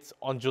new hits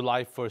on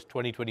July 1st,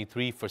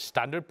 2023 for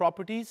standard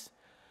properties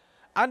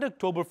and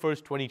October 1st,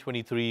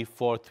 2023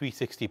 for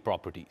 360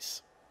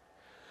 properties.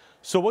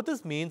 So what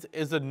this means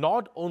is that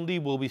not only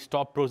will we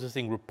stop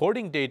processing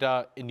reporting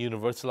data in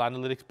Universal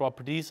Analytics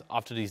properties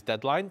after these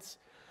deadlines,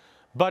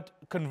 but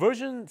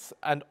conversions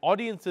and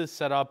audiences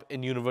set up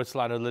in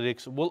Universal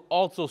Analytics will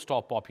also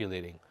stop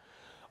populating,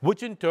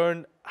 which in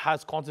turn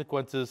has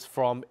consequences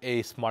from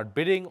a smart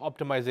bidding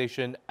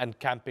optimization and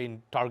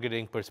campaign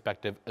targeting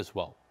perspective as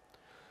well.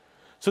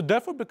 So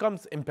therefore, it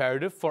becomes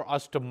imperative for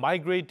us to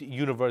migrate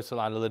Universal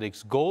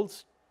Analytics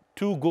goals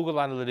to Google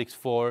Analytics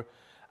 4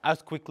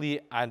 as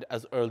quickly and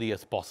as early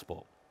as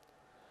possible.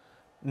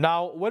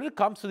 Now, when it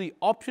comes to the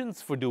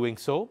options for doing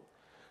so,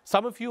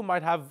 Some of you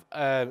might have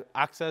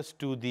access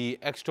to the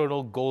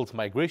external goals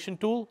migration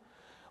tool,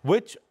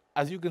 which,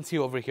 as you can see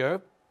over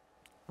here,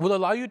 will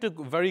allow you to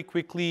very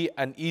quickly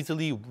and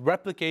easily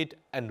replicate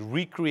and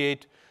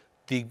recreate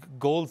the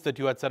goals that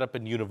you had set up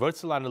in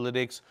Universal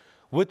Analytics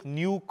with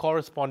new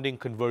corresponding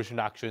conversion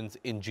actions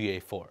in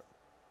GA4.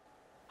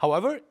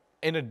 However,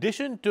 in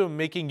addition to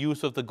making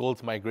use of the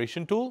goals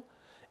migration tool,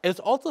 it's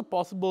also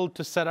possible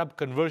to set up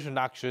conversion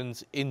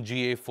actions in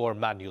GA4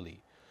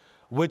 manually,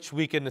 which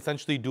we can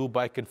essentially do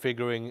by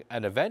configuring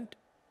an event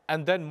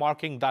and then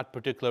marking that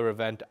particular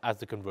event as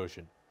the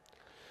conversion.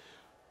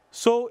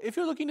 So if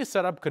you're looking to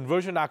set up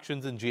conversion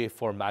actions in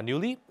GA4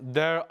 manually,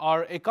 there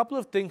are a couple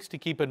of things to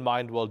keep in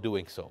mind while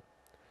doing so.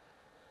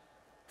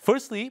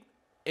 Firstly,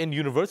 in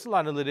Universal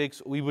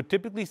Analytics, we would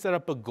typically set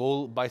up a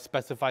goal by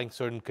specifying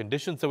certain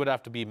conditions that would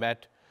have to be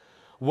met,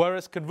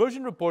 whereas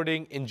conversion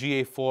reporting in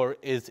GA4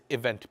 is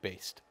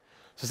event-based.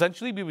 So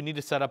essentially, we would need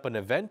to set up an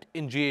event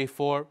in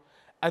GA4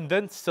 and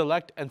then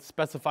select and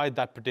specify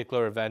that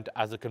particular event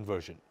as a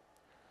conversion.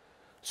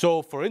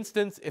 So for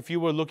instance, if you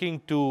were looking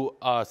to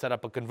set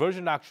up a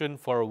conversion action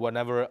for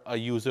whenever a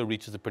user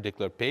reaches a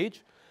particular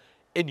page,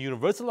 in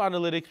Universal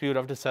Analytics, we would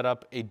have to set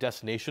up a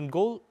destination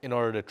goal in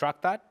order to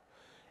track that.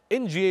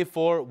 In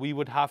GA4, we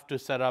would have to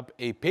set up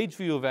a page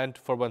view event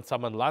for when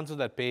someone lands on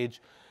that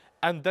page,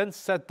 and then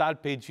set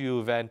that page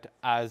view event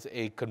as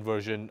a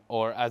conversion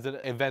or as an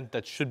event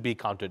that should be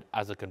counted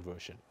as a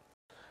conversion.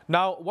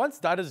 Now, once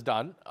that is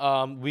done,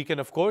 we can,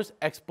 of course,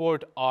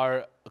 export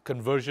our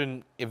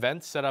conversion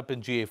events set up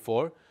in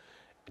GA4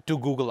 to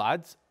Google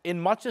Ads in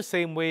much the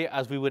same way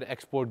as we would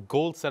export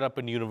goals set up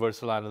in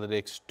Universal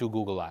Analytics to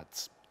Google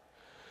Ads.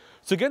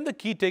 So again, the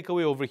key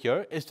takeaway over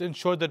here is to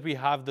ensure that we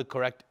have the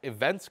correct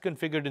events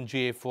configured in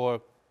GA4,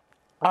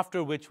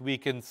 after which we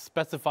can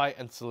specify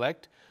and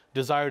select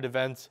desired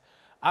events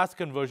as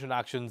conversion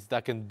actions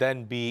that can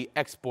then be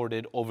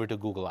exported over to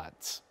Google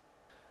Ads.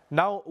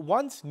 Now,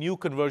 once new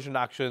conversion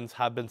actions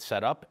have been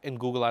set up in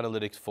Google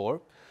Analytics 4,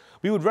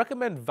 we would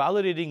recommend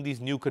validating these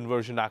new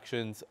conversion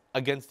actions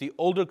against the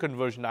older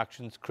conversion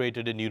actions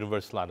created in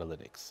Universal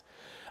Analytics.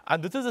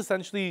 And this is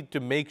essentially to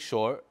make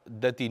sure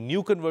that the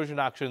new conversion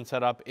actions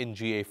set up in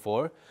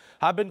GA4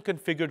 have been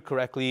configured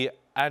correctly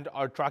and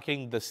are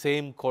tracking the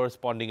same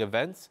corresponding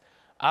events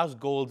as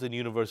goals in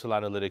Universal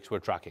Analytics were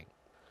tracking.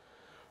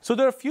 So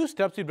there are a few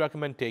steps we'd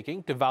recommend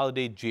taking to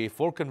validate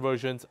GA4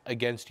 conversions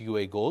against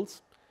UA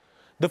goals.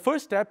 The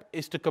first step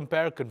is to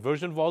compare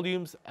conversion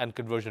volumes and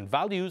conversion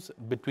values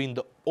between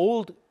the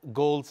old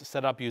goals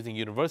set up using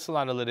Universal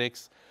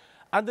Analytics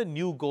and the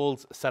new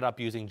goals set up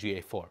using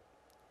GA4.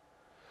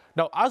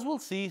 Now, as we'll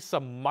see,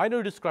 some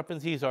minor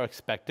discrepancies are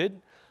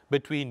expected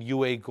between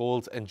UA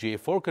goals and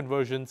GA4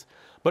 conversions,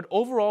 but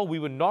overall, we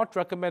would not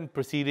recommend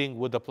proceeding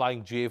with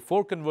applying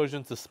GA4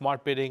 conversions to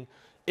smart bidding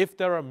if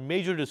there are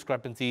major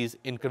discrepancies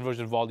in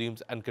conversion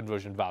volumes and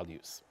conversion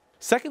values.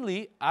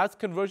 Secondly, as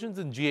conversions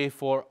in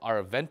GA4 are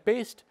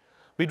event-based,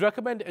 we'd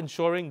recommend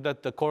ensuring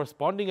that the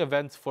corresponding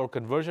events for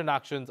conversion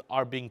actions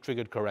are being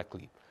triggered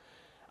correctly.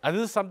 And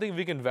this is something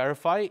we can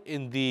verify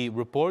in the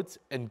reports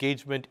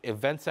engagement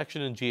event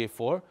section in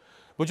GA4,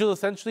 which will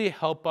essentially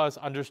help us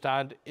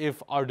understand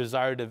if our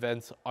desired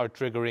events are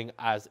triggering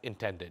as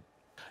intended.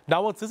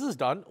 Now, once this is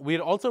done, we'd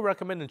also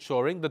recommend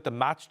ensuring that the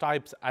match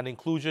types and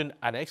inclusion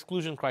and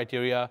exclusion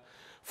criteria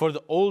for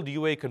the old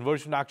UA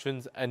conversion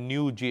actions and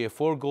new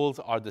GA4 goals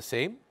are the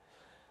same,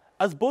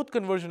 as both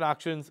conversion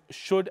actions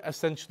should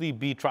essentially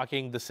be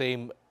tracking the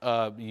same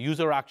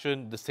user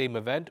action, the same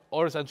event,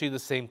 or essentially the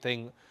same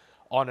thing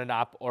on an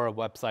app or a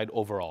website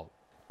overall.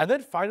 And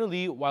then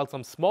finally, while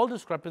some small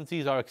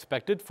discrepancies are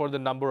expected for the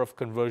number of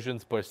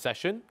conversions per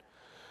session,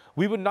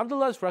 we would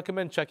nonetheless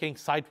recommend checking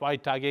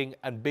site-wide tagging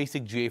and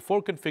basic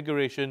GA4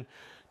 configuration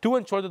to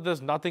ensure that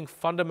there's nothing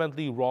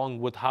fundamentally wrong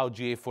with how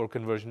GA4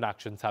 conversion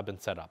actions have been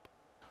set up.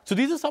 So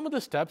these are some of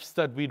the steps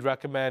that we'd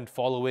recommend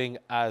following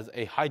as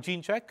a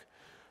hygiene check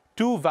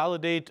to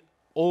validate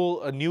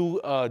all new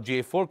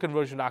GA4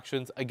 conversion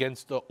actions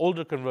against the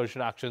older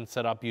conversion actions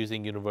set up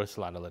using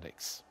Universal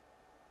Analytics.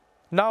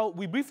 Now,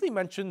 we briefly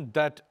mentioned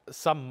that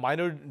some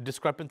minor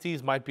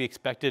discrepancies might be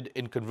expected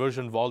in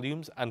conversion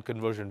volumes and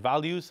conversion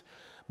values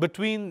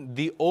between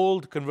the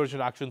old conversion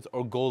actions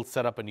or goals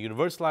set up in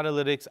Universal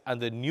Analytics and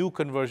the new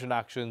conversion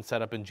actions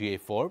set up in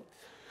GA4.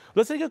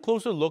 Let's take a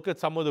closer look at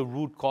some of the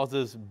root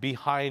causes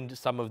behind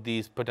some of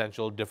these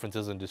potential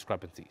differences and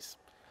discrepancies.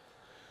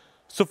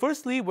 So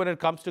firstly, when it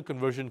comes to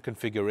conversion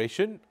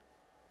configuration,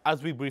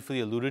 as we briefly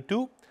alluded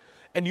to,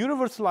 in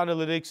Universal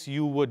Analytics,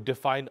 you would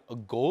define a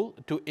goal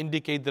to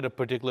indicate that a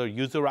particular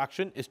user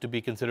action is to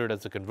be considered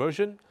as a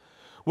conversion,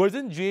 whereas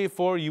in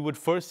GA4, you would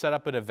first set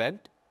up an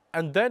event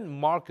and then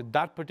mark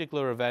that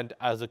particular event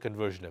as a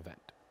conversion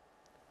event.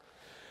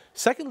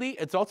 Secondly,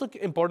 it's also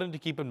important to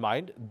keep in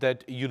mind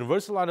that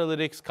Universal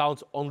Analytics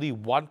counts only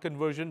one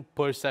conversion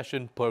per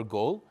session per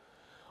goal,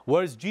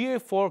 whereas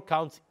GA4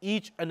 counts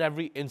each and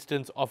every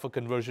instance of a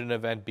conversion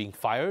event being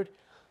fired,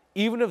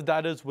 even if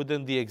that is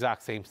within the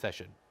exact same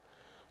session.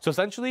 So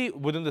essentially,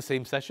 within the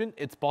same session,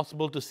 it's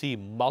possible to see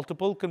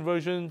multiple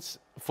conversions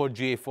for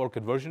GA4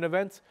 conversion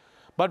events,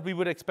 but we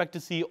would expect to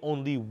see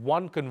only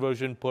one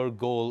conversion per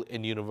goal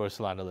in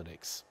Universal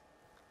Analytics.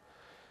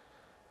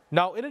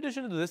 Now, in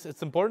addition to this,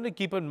 it's important to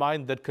keep in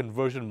mind that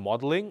conversion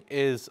modeling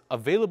is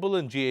available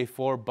in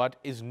GA4, but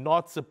is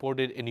not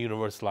supported in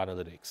Universal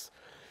Analytics.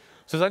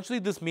 So essentially,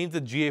 this means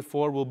that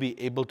GA4 will be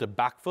able to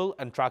backfill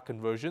and track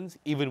conversions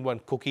even when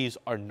cookies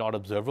are not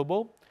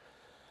observable.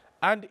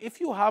 And if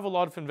you have a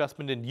lot of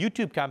investment in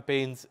YouTube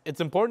campaigns,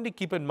 it's important to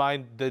keep in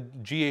mind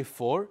that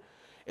GA4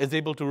 is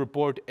able to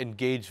report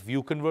engaged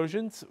view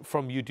conversions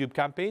from YouTube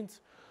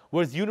campaigns,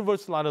 whereas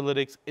Universal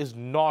Analytics is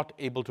not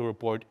able to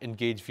report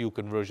engaged view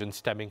conversions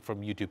stemming from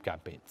YouTube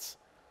campaigns.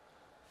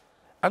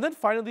 And then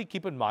finally,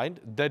 keep in mind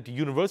that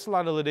Universal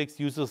Analytics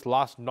uses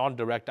last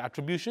non-direct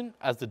attribution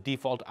as the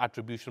default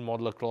attribution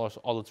model across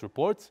all its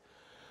reports,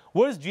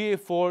 whereas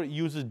GA4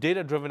 uses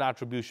data-driven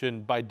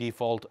attribution by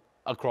default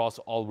across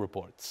all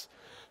reports.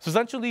 So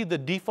essentially, the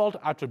default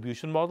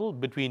attribution model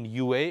between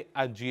UA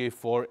and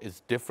GA4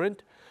 is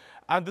different.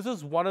 And this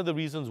is one of the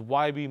reasons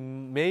why we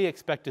may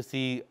expect to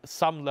see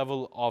some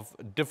level of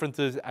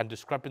differences and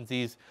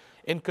discrepancies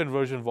in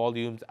conversion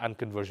volumes and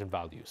conversion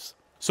values.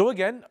 So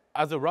again,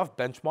 as a rough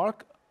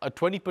benchmark, a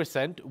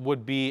 20%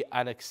 would be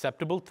an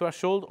acceptable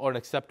threshold or an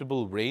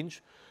acceptable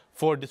range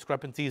for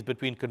discrepancies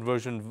between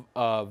conversion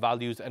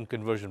values and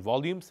conversion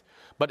volumes.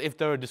 But if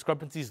there are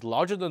discrepancies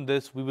larger than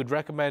this, we would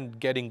recommend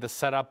getting the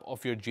setup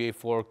of your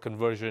GA4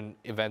 conversion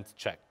events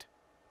checked.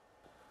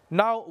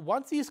 Now,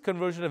 once these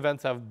conversion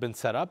events have been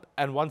set up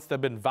and once they've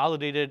been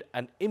validated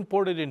and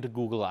imported into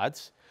Google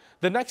Ads,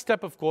 the next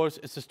step, of course,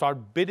 is to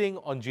start bidding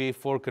on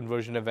GA4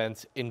 conversion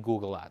events in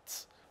Google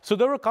Ads. So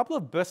there are a couple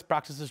of best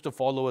practices to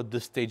follow at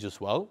this stage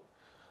as well.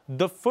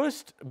 The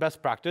first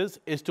best practice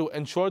is to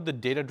ensure the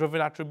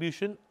data-driven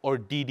attribution, or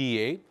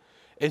DDA,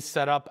 is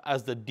set up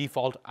as the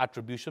default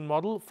attribution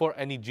model for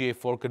any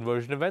GA4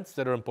 conversion events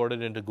that are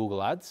imported into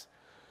Google Ads.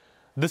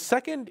 The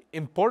second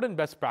important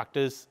best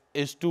practice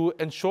is to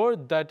ensure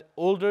that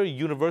older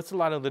Universal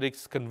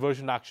Analytics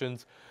conversion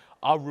actions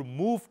are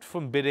removed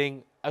from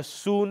bidding as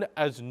soon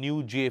as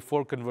new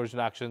GA4 conversion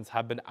actions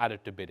have been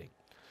added to bidding.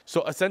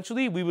 So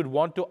essentially, we would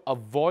want to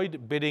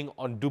avoid bidding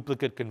on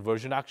duplicate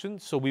conversion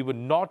actions. So we would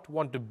not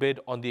want to bid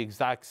on the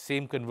exact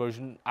same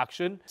conversion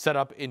action set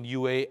up in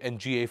UA and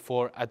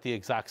GA4 at the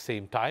exact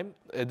same time.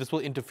 This will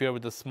interfere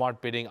with the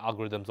smart bidding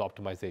algorithms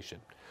optimization.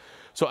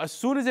 So as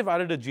soon as you've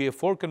added a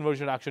GA4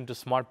 conversion action to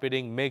smart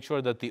bidding, make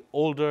sure that the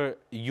older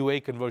UA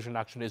conversion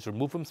action is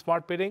removed from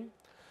smart bidding.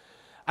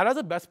 And as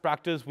a best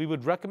practice, we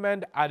would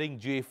recommend adding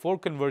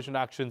GA4 conversion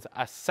actions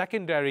as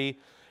secondary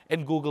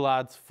in Google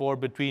Ads for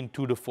between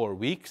 2 to 4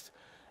 weeks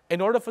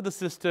in order for the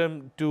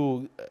system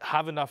to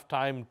have enough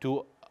time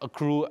to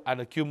accrue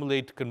and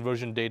accumulate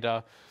conversion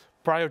data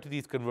prior to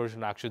these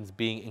conversion actions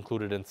being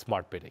included in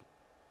smart bidding.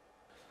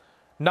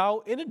 Now,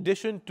 in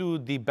addition to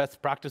the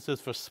best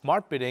practices for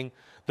smart bidding,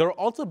 there are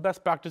also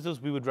best practices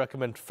we would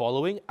recommend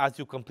following as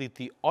you complete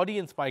the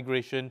audience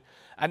migration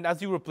and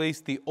as you replace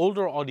the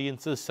older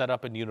audiences set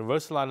up in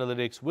Universal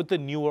Analytics with the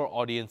newer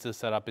audiences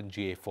set up in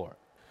GA4.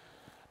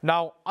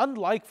 Now,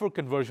 unlike for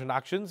conversion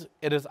actions,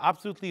 it is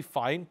absolutely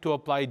fine to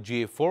apply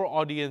GA4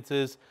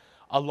 audiences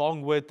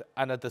along with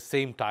and at the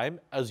same time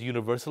as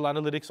Universal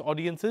Analytics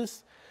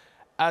audiences,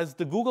 as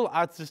the Google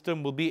Ads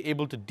system will be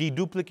able to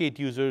deduplicate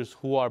users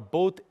who are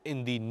both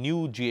in the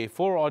new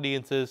GA4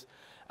 audiences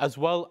as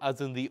well as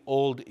in the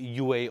old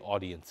UA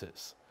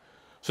audiences.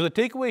 So the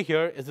takeaway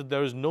here is that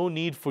there is no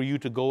need for you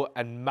to go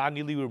and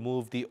manually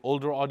remove the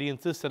older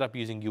audiences set up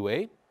using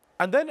UA.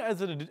 And then as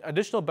an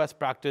additional best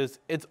practice,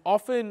 it's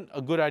often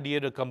a good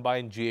idea to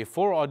combine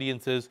GA4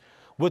 audiences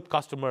with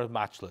customer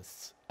match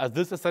lists, as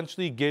this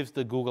essentially gives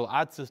the Google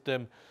Ads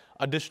system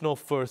additional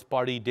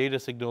first-party data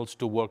signals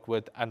to work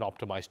with and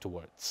optimize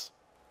towards.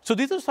 So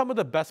these are some of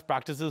the best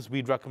practices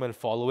we'd recommend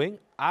following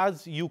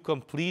as you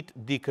complete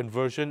the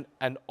conversion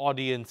and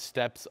audience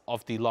steps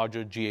of the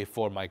larger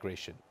GA4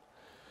 migration.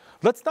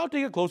 Let's now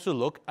take a closer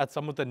look at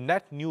some of the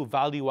net new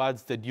value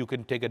adds that you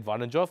can take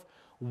advantage of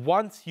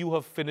once you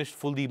have finished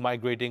fully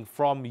migrating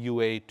from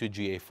UA to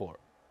GA4.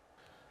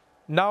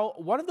 Now,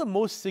 one of the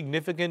most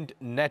significant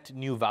net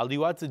new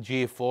value adds that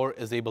GA4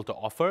 is able to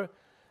offer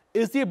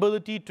is the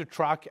ability to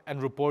track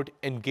and report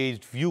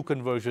engaged view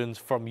conversions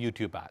from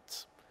YouTube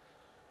ads.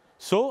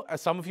 So,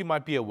 as some of you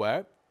might be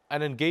aware,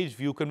 an engaged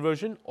view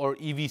conversion, or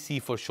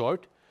EVC for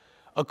short,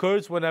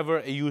 occurs whenever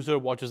a user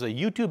watches a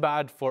YouTube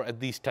ad for at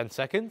least 10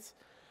 seconds,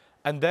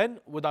 and then,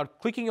 without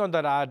clicking on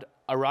that ad,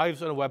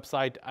 arrives on a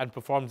website and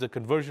performs a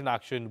conversion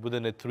action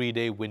within a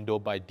 3-day window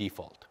by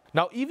default.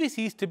 Now,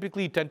 EVCs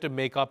typically tend to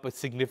make up a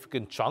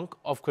significant chunk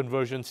of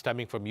conversions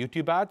stemming from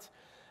YouTube ads,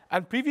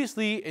 and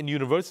previously in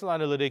Universal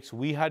Analytics,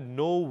 we had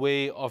no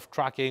way of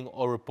tracking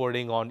or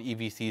reporting on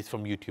EVCs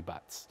from YouTube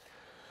ads.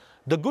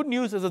 The good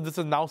news is that this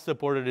is now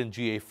supported in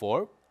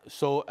GA4.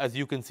 So as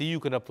you can see,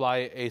 you can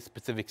apply a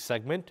specific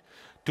segment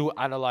to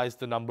analyze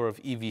the number of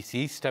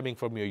EVCs stemming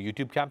from your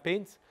YouTube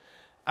campaigns.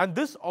 And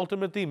this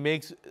ultimately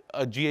makes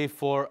a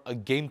GA4 a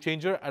game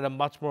changer and a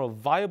much more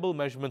viable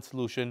measurement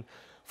solution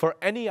for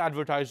any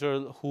advertiser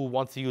who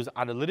wants to use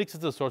analytics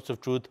as a source of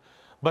truth,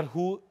 but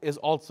who is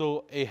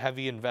also a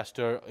heavy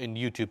investor in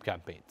YouTube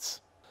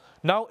campaigns.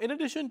 Now, in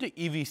addition to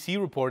EVC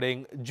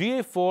reporting,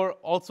 GA4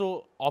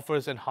 also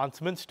offers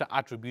enhancements to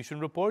attribution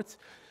reports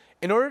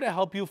in order to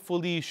help you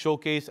fully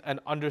showcase and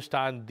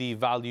understand the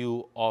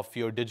value of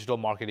your digital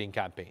marketing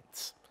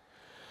campaigns.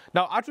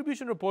 Now,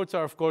 attribution reports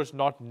are, of course,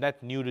 not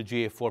net new to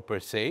GA4 per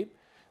se.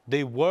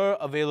 They were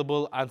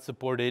available and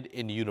supported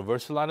in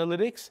Universal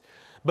Analytics,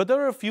 but there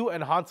are a few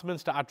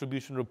enhancements to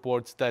attribution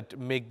reports that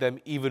make them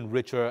even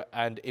richer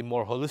and a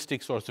more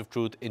holistic source of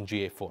truth in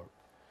GA4.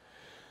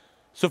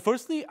 So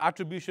firstly,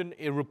 attribution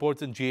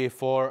reports in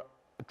GA4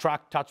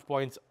 track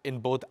touchpoints in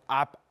both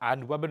app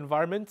and web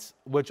environments,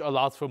 which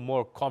allows for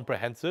more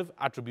comprehensive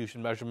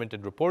attribution measurement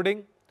and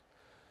reporting.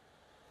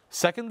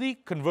 Secondly,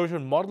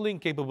 conversion modeling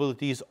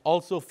capabilities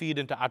also feed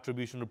into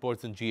attribution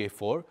reports in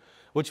GA4,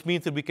 which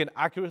means that we can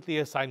accurately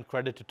assign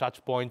credit to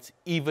touchpoints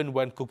even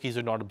when cookies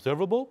are not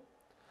observable.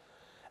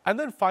 And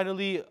then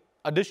finally,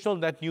 additional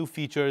net new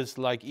features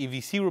like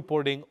EVC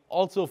reporting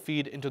also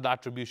feed into the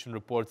attribution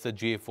reports that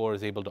GA4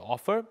 is able to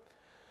offer.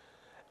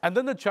 And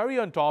then the cherry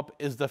on top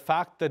is the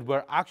fact that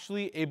we're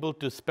actually able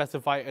to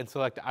specify and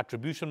select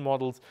attribution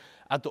models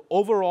at the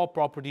overall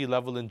property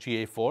level in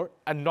GA4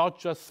 and not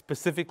just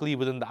specifically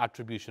within the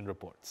attribution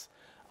reports,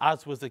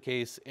 as was the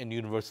case in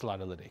Universal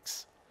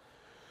Analytics.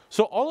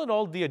 So all in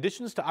all, the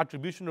additions to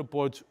attribution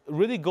reports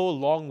really go a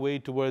long way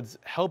towards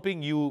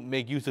helping you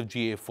make use of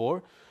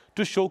GA4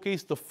 to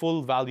showcase the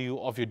full value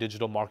of your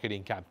digital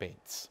marketing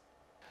campaigns.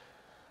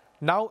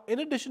 Now, in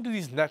addition to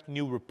these net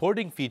new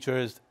reporting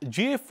features,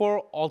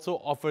 GA4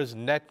 also offers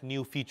net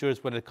new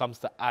features when it comes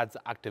to ads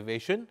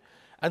activation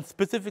and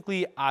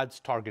specifically ads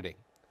targeting.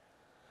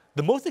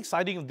 The most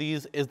exciting of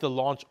these is the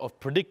launch of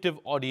predictive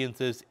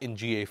audiences in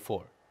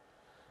GA4.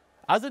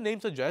 As the name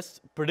suggests,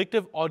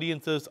 predictive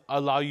audiences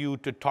allow you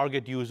to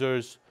target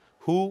users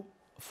who,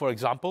 for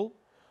example,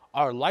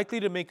 are likely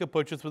to make a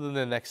purchase within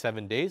the next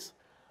 7 days,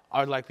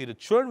 are likely to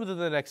churn within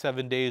the next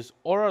 7 days,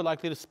 or are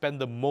likely to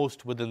spend the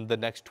most within the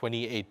next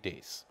 28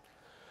 days.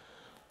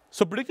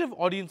 So predictive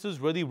audiences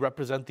really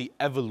represent the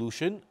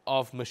evolution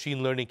of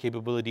machine learning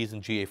capabilities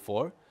in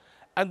GA4.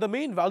 And the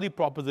main value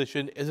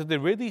proposition is that they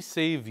really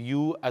save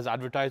you as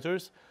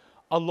advertisers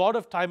a lot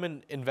of time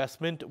and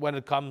investment when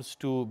it comes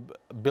to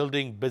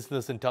building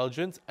business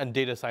intelligence and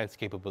data science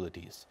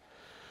capabilities.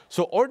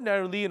 So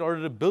ordinarily, in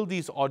order to build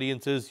these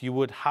audiences, you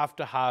would have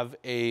to have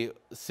a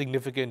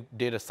significant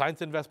data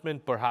science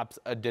investment, perhaps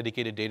a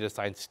dedicated data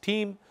science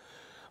team.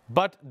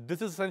 But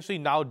this is essentially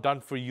now done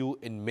for you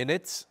in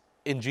minutes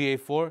in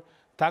GA4,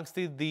 thanks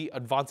to the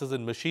advances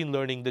in machine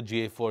learning that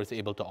GA4 is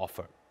able to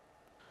offer.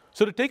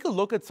 So to take a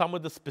look at some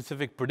of the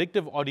specific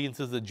predictive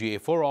audiences that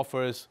GA4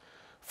 offers,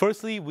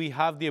 firstly, we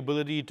have the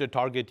ability to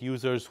target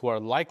users who are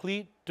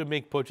likely to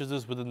make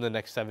purchases within the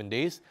next 7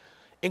 days,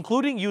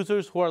 including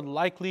users who are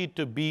likely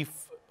to be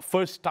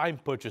first-time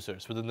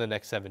purchasers within the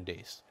next 7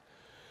 days.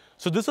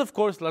 So this, of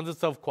course, lends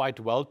itself quite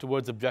well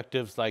towards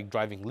objectives like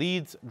driving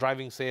leads,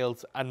 driving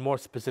sales, and more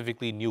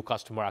specifically, new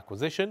customer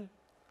acquisition.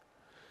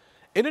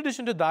 In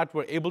addition to that,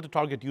 we're able to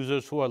target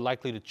users who are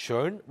likely to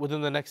churn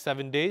within the next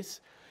 7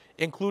 days,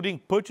 including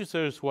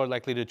purchasers who are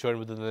likely to churn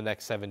within the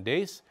next 7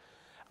 days.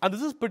 And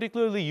this is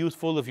particularly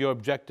useful if your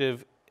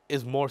objective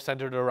is more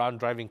centered around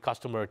driving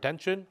customer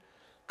retention,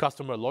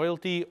 customer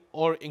loyalty,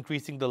 or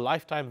increasing the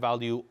lifetime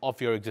value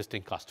of your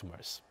existing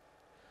customers.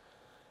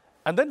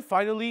 And then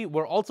finally,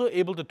 we're also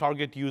able to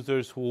target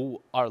users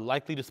who are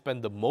likely to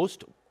spend the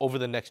most over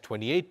the next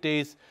 28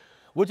 days,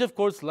 which of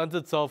course lends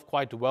itself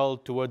quite well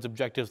towards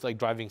objectives like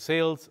driving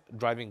sales,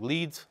 driving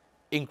leads,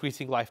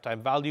 increasing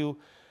lifetime value,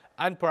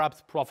 and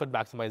perhaps profit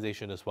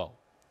maximization as well.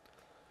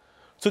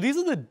 So these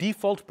are the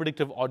default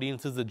predictive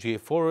audiences that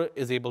GA4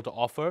 is able to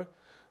offer.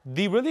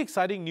 The really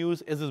exciting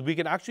news is we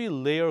can actually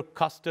layer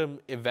custom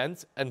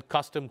events and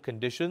custom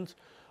conditions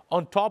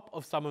on top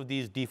of some of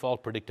these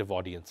default predictive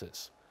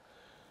audiences.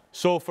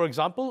 So for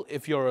example,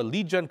 if you're a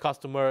lead gen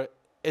customer,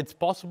 it's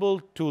possible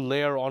to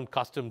layer on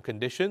custom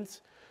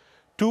conditions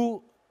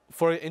to,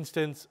 for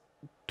instance,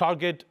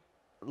 target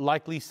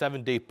likely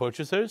 7-day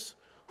purchasers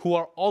who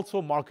are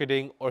also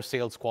marketing or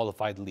sales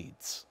qualified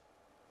leads.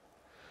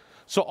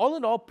 So all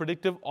in all,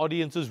 predictive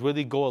audiences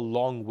really go a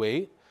long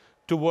way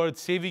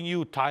towards saving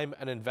you time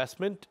and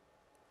investment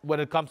when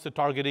it comes to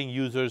targeting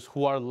users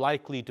who are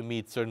likely to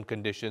meet certain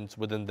conditions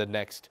within the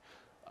next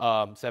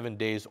 7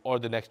 days or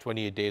the next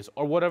 28 days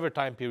or whatever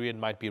time period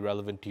might be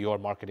relevant to your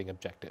marketing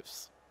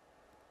objectives.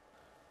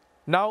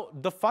 Now,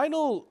 the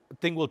final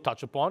thing we'll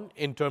touch upon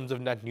in terms of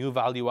net new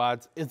value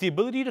adds is the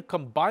ability to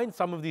combine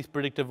some of these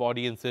predictive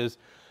audiences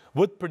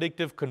with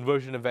predictive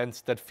conversion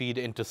events that feed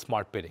into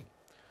smart bidding.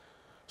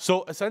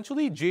 So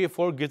essentially,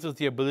 GA4 gives us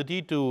the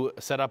ability to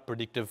set up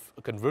predictive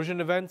conversion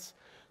events,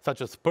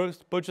 such as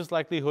purchase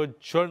likelihood,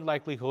 churn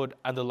likelihood,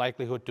 and the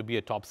likelihood to be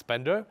a top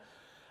spender.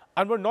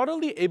 And we're not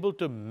only able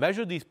to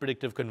measure these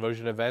predictive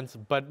conversion events,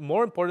 but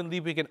more importantly,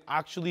 we can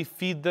actually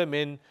feed them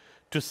in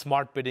to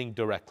smart bidding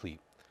directly.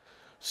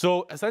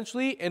 So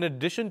essentially, in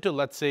addition to,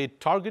 let's say,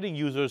 targeting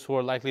users who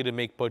are likely to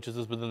make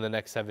purchases within the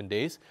next 7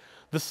 days,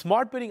 the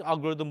smart bidding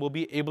algorithm will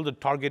be able to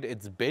target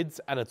its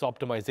bids and its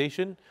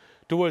optimization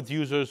towards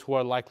users who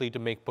are likely to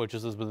make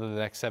purchases within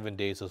the next 7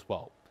 days as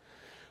well.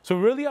 So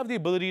we really have the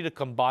ability to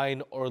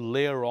combine or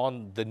layer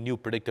on the new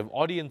predictive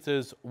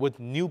audiences with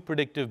new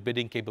predictive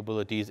bidding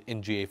capabilities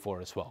in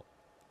GA4 as well.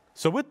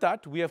 So with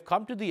that, we have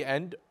come to the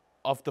end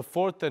of the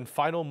fourth and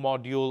final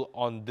module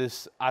on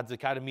this Ads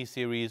Academy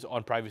series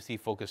on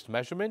privacy-focused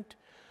measurement.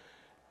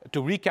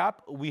 To recap,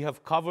 we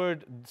have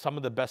covered some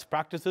of the best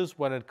practices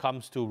when it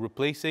comes to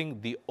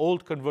replacing the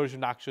old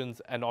conversion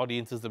actions and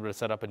audiences that were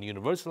set up in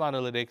Universal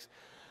Analytics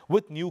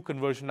with new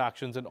conversion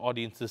actions and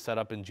audiences set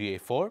up in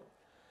GA4.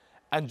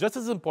 And just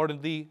as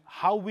importantly,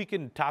 how we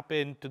can tap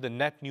into the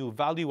net new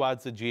value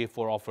adds that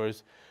GA4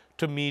 offers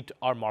to meet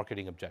our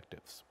marketing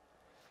objectives.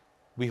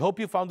 We hope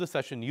you found this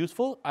session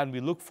useful, and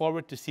we look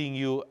forward to seeing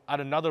you at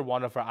another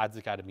one of our Ads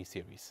Academy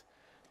series.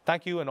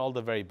 Thank you and all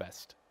the very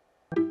best.